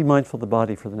 be mindful of the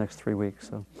body for the next 3 weeks,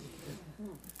 so.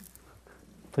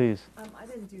 Please. I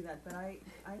didn't do that, but I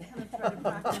kind of try to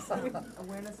practice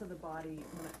awareness of the body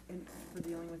for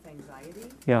dealing with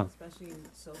anxiety, Yeah. especially in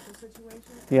social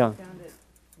situations. Yeah. I found it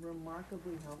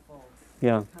remarkably helpful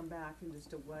Yeah. to come back and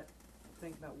just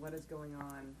think about what is going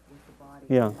on with the body.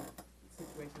 Yeah. In a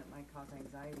situation that might cause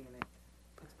anxiety, and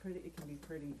it can be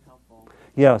pretty helpful.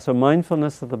 Yeah, so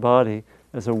mindfulness of the body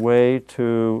is a way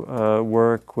to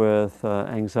work with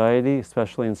anxiety,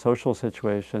 especially in social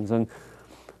situations. And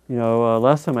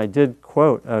last time I did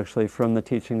quote actually from the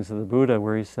teachings of the Buddha,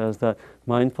 where he says that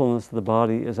mindfulness of the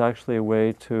body is actually a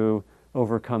way to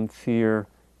overcome fear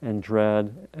and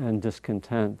dread and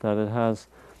discontent. That it has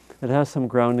some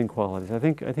grounding qualities. I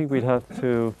think we'd have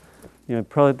to,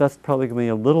 that's probably going to be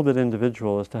a little bit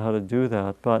individual as to how to do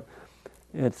that. But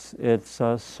it's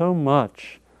so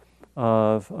much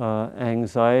of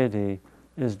anxiety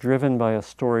is driven by a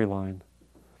storyline,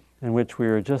 in which we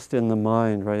are just in the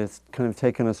mind, right? It's kind of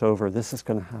taken us over. This is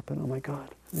going to happen. Oh my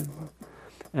God!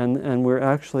 And we're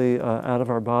actually out of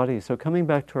our bodies. So coming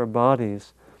back to our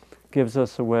bodies gives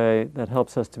us a way that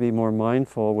helps us to be more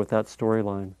mindful with that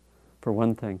storyline, for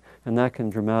one thing, and that can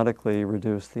dramatically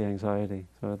reduce the anxiety.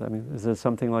 So is there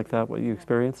something like that what you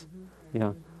experience?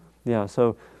 Yeah, yeah.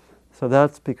 So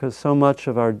that's because so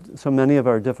many of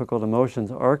our difficult emotions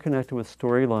are connected with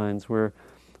storylines where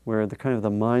the kind of the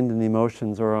mind and the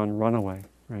emotions are on runaway,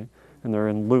 right? And they're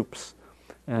in loops.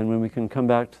 And when we can come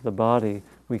back to the body,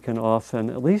 we can often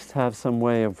at least have some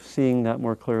way of seeing that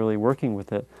more clearly, working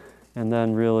with it, and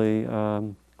then really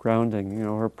grounding.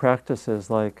 Her practices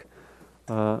like,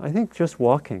 I think just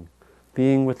walking,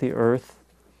 being with the earth,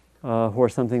 or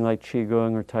something like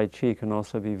Qigong or Tai Chi can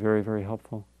also be very, very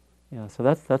helpful. Yeah, so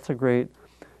that's a great,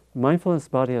 mindfulness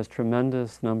body has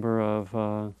tremendous number of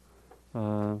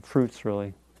fruits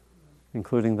really,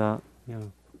 including that. Yeah.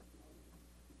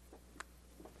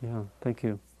 Yeah, thank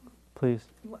you. Please.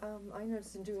 I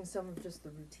noticed in doing some of just the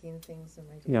routine things in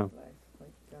my Yeah. daily life,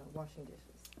 like washing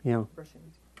dishes, Yeah.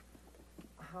 brushing,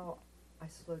 how I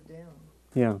slowed down.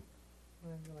 Yeah.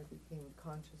 When I really became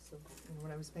conscious of,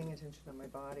 when I was paying attention to my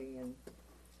body, and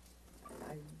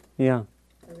I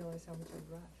realized how much I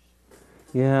rushed.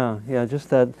 Yeah, just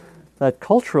that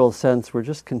cultural sense, we're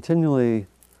just continually,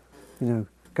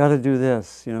 got to do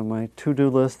this. My to-do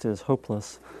list is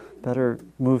hopeless. Better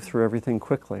move through everything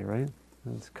quickly, right?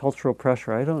 It's cultural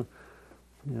pressure. I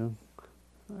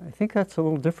think that's a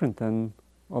little different than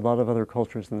a lot of other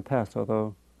cultures in the past,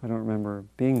 although I don't remember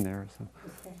being there.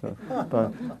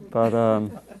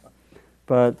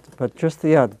 But just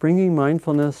bringing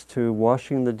mindfulness to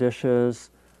washing the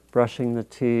dishes, brushing the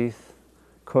teeth,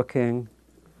 cooking.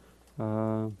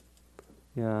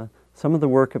 Some of the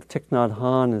work of Thich Nhat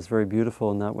Hanh is very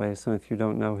beautiful in that way. So if you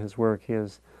don't know his work,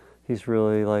 he's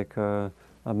really like a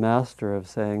master of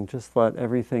saying, just let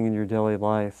everything in your daily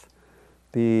life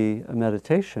be a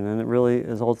meditation. And it really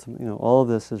is ultimately, all of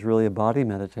this is really a body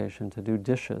meditation, to do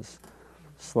dishes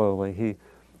slowly. He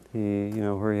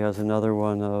where he has another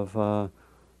one of,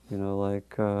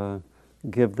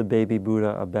 give the baby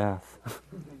Buddha a bath,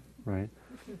 right?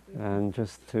 And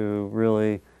just to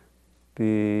really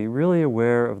be really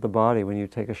aware of the body when you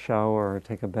take a shower or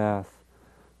take a bath,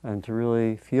 and to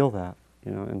really feel that,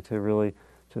 and to really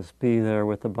just be there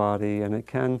with the body. And it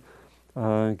can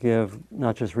give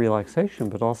not just relaxation,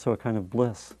 but also a kind of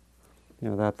bliss,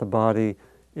 that the body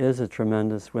is a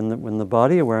tremendous, when the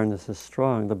body awareness is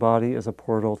strong, the body is a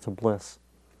portal to bliss.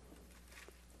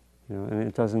 And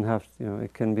it doesn't have,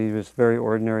 it can be just very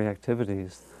ordinary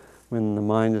activities. When the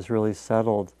mind is really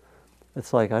settled,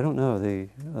 it's like, I don't know, the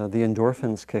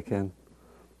endorphins kick in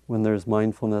when there's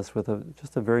mindfulness with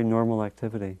just a very normal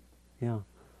activity. Yeah.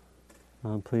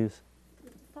 Please.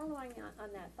 Following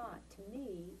on that thought, to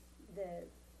me,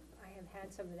 I have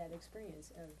had some of that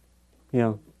experience of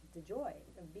the joy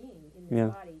of being in this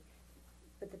body,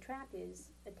 but the trap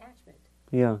is attachment.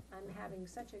 Yeah. I'm having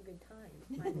such a good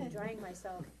time. I'm enjoying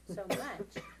myself so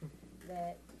much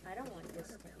that I don't want this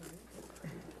to end.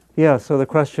 Yeah, so the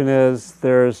question is,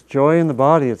 there's joy in the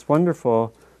body, it's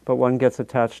wonderful, but one gets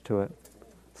attached to it.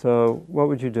 So what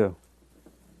would you do?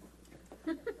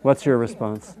 What's your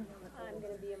response? I'm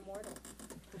going to be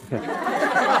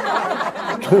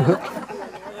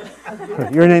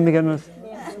immortal. Your name again, Miss?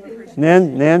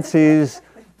 Nancy's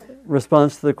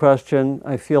response to the question,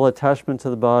 I feel attachment to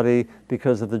the body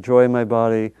because of the joy in my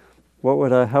body.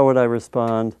 How would I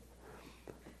respond?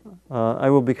 I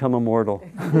will become immortal.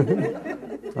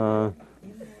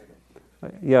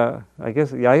 Yeah, I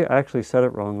guess I actually said it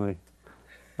wrongly.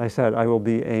 I said I will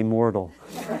be a mortal,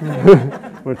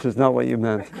 which is not what you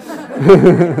meant.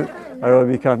 I will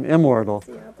become immortal.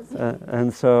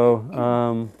 And so,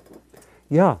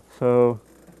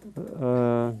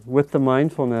 with the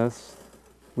mindfulness,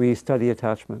 we study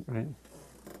attachment, right?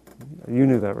 You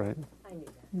knew that, right? I knew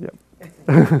that.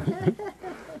 Yep.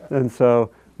 And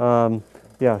so,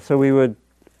 so we would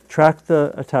track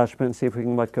the attachment and see if we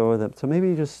can let go of it. So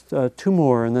maybe just two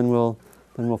more, and then we'll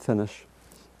finish.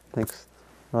 Thanks.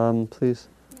 Please.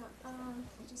 Yeah,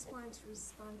 I just wanted to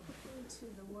respond quickly to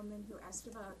the woman who asked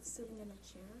about sitting in a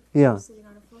chair. Yeah. Sitting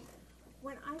on a floor.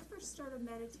 When I first started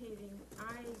meditating,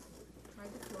 I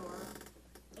tried the floor,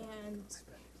 and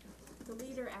the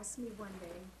leader asked me one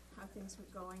day how things were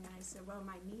going, and I said, well,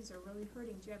 my knees are really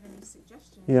hurting. Do you have any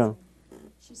suggestions? Yeah.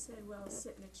 And she said, well,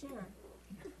 sit in a chair.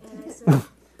 And I said,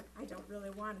 I don't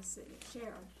really want to sit in a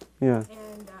chair. Yeah.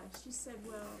 And she said,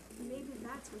 well, maybe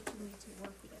that's what you need to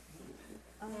work with.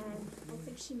 And I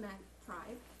think she meant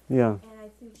pride. Yeah. And I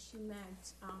think she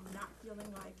meant not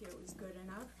feeling like it was good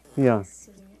enough. Yeah.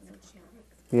 Sitting in a chair.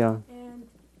 Yeah. And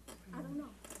I don't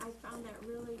know. I found that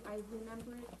I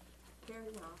remember it very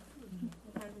well.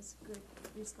 That was a good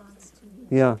response to me.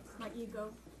 Yeah. My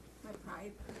ego, my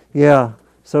pride. Yeah.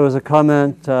 So as a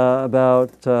comment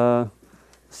about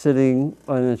sitting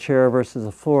on a chair versus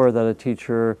a floor, that a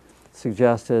teacher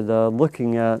suggested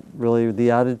looking at really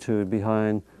the attitude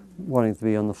behind wanting to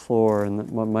be on the floor, and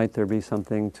what might there be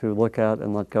something to look at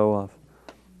and let go of,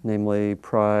 namely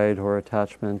pride or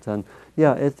attachment. And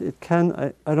yeah, it can,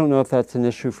 I don't know if that's an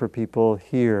issue for people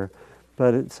here,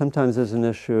 but it sometimes is an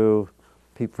issue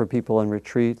for people on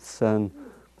retreats, and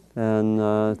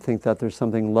think that there's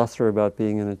something lesser about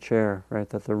being in a chair, right?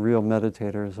 That the real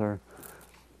meditators are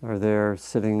there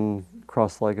sitting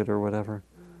cross-legged or whatever.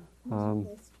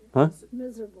 Huh?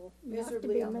 Miserable. You have to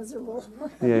be miserable.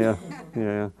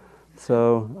 Yeah.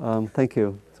 So, thank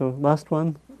you. So, last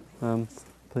one,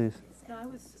 please.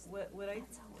 No, what I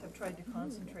have tried to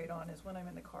concentrate on is when I'm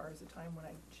in the car is a time when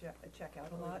I check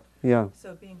out a lot. Yeah.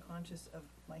 So being conscious of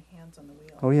my hands on the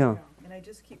wheel. Oh, yeah. And I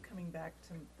just keep coming back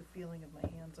to the feeling of my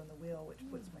hands on the wheel, which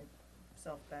puts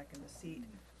myself back in the seat,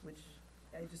 which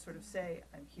I just sort of say,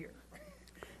 I'm here.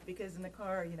 Because in the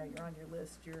car, you're on your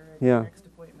list, you're at your next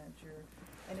appointment,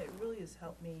 and it really has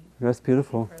helped me. That's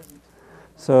beautiful. Be present.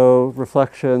 So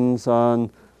reflections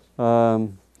on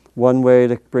one way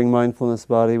to bring mindfulness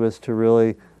body was to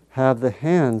really have the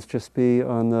hands just be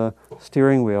on the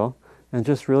steering wheel and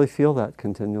just really feel that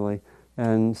continually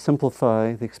and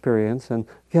simplify the experience. And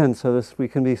again, so we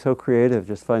can be so creative,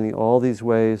 just finding all these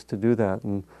ways to do that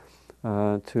and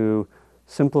to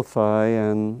simplify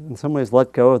and in some ways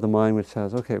let go of the mind which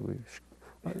says, okay,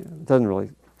 it doesn't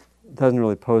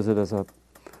really pose it as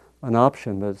an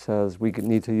option, but it says we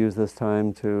need to use this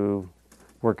time to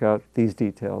work out these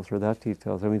details or that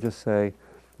details. And we just say,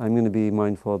 I'm going to be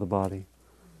mindful of the body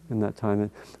in that time.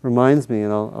 It reminds me,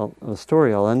 and a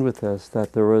story, I'll end with this,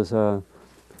 that there was a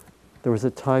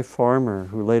Thai farmer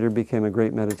who later became a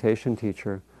great meditation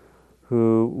teacher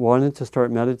who wanted to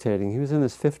start meditating. He was in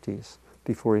his 50s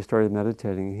before he started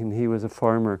meditating, and he was a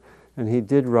farmer, and he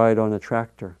did ride on a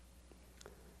tractor.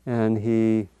 And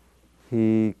he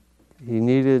had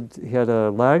a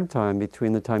lag time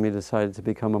between the time he decided to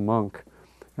become a monk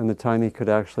and the time he could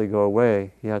actually go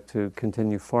away. He had to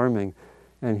continue farming.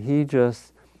 And he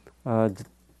just had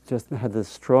this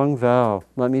strong vow,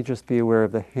 let me just be aware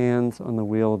of the hands on the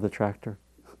wheel of the tractor.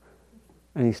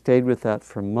 And he stayed with that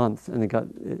for months, and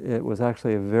it was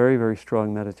actually a very, very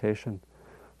strong meditation.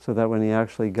 So that when he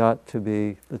actually got to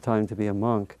be the time to be a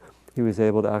monk, he was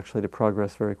able to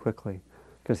progress very quickly,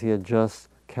 because he had just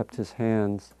kept his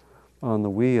hands on the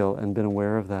wheel and been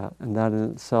aware of that. And that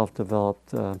in itself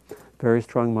developed very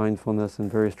strong mindfulness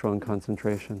and very strong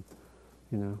concentration,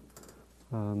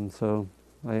 So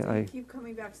I keep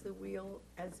coming back to the wheel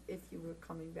as if you were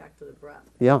coming back to the breath.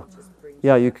 Yeah.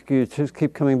 Yeah, you just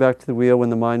keep coming back to the wheel.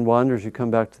 When the mind wanders, you come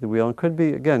back to the wheel. And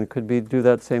it could be do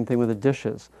that same thing with the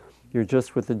dishes. You're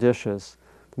just with the dishes,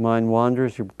 the mind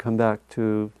wanders, you come back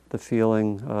to the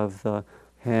feeling of the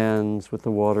hands with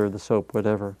the water, the soap,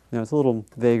 whatever. It's a little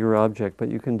vaguer object, but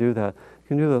you can do that. You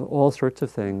can do all sorts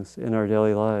of things in our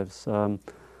daily lives.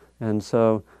 And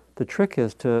so the trick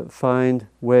is to find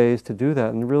ways to do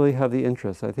that and really have the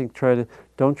interest. I think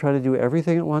don't try to do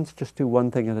everything at once, just do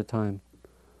one thing at a time.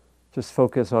 Just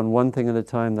focus on one thing at a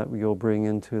time that you'll bring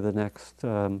into the next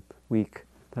week.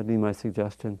 That'd be my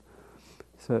suggestion.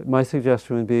 So my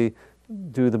suggestion would be,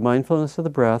 do the mindfulness of the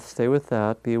breath, stay with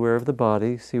that, be aware of the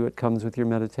body, see what comes with your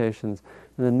meditations,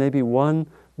 and then maybe one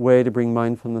way to bring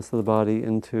mindfulness of the body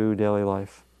into daily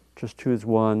life. Just choose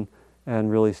one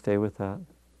and really stay with that.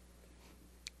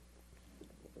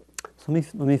 So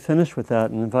let me finish with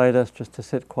that and invite us just to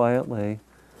sit quietly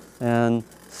and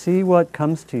see what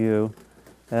comes to you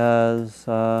as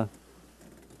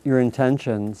your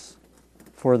intentions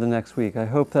for the next week. I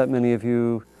hope that many of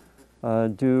you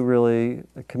do really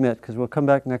commit, because we'll come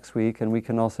back next week and we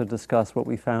can also discuss what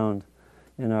we found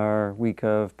in our week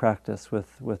of practice with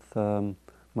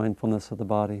mindfulness of the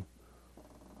body.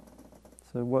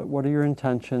 So what are your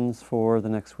intentions for the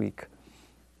next week?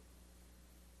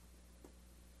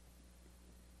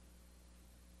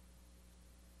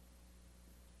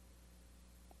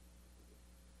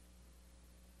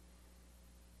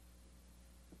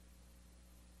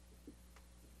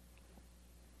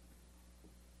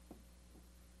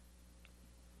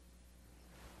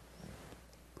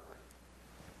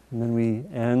 And then we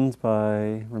end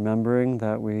by remembering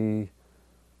that we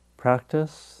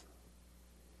practice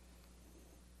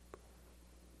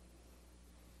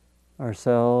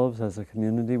ourselves as a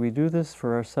community. We do this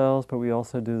for ourselves, but we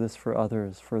also do this for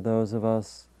others, for those of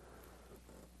us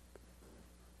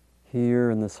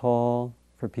here in this hall,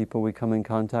 for people we come in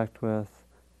contact with,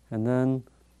 and then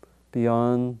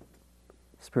beyond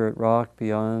Spirit Rock,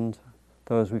 beyond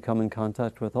those we come in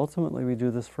contact with. Ultimately, we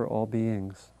do this for all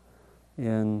beings,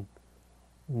 in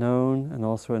known and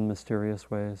also in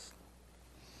mysterious ways.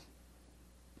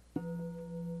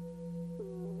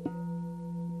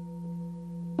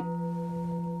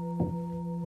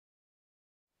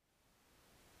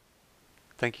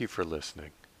 Thank you for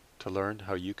listening. To learn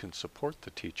how you can support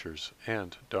the teachers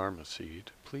and Dharma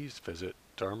Seed, please visit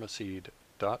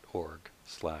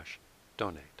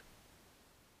dharmaseed.org/donate.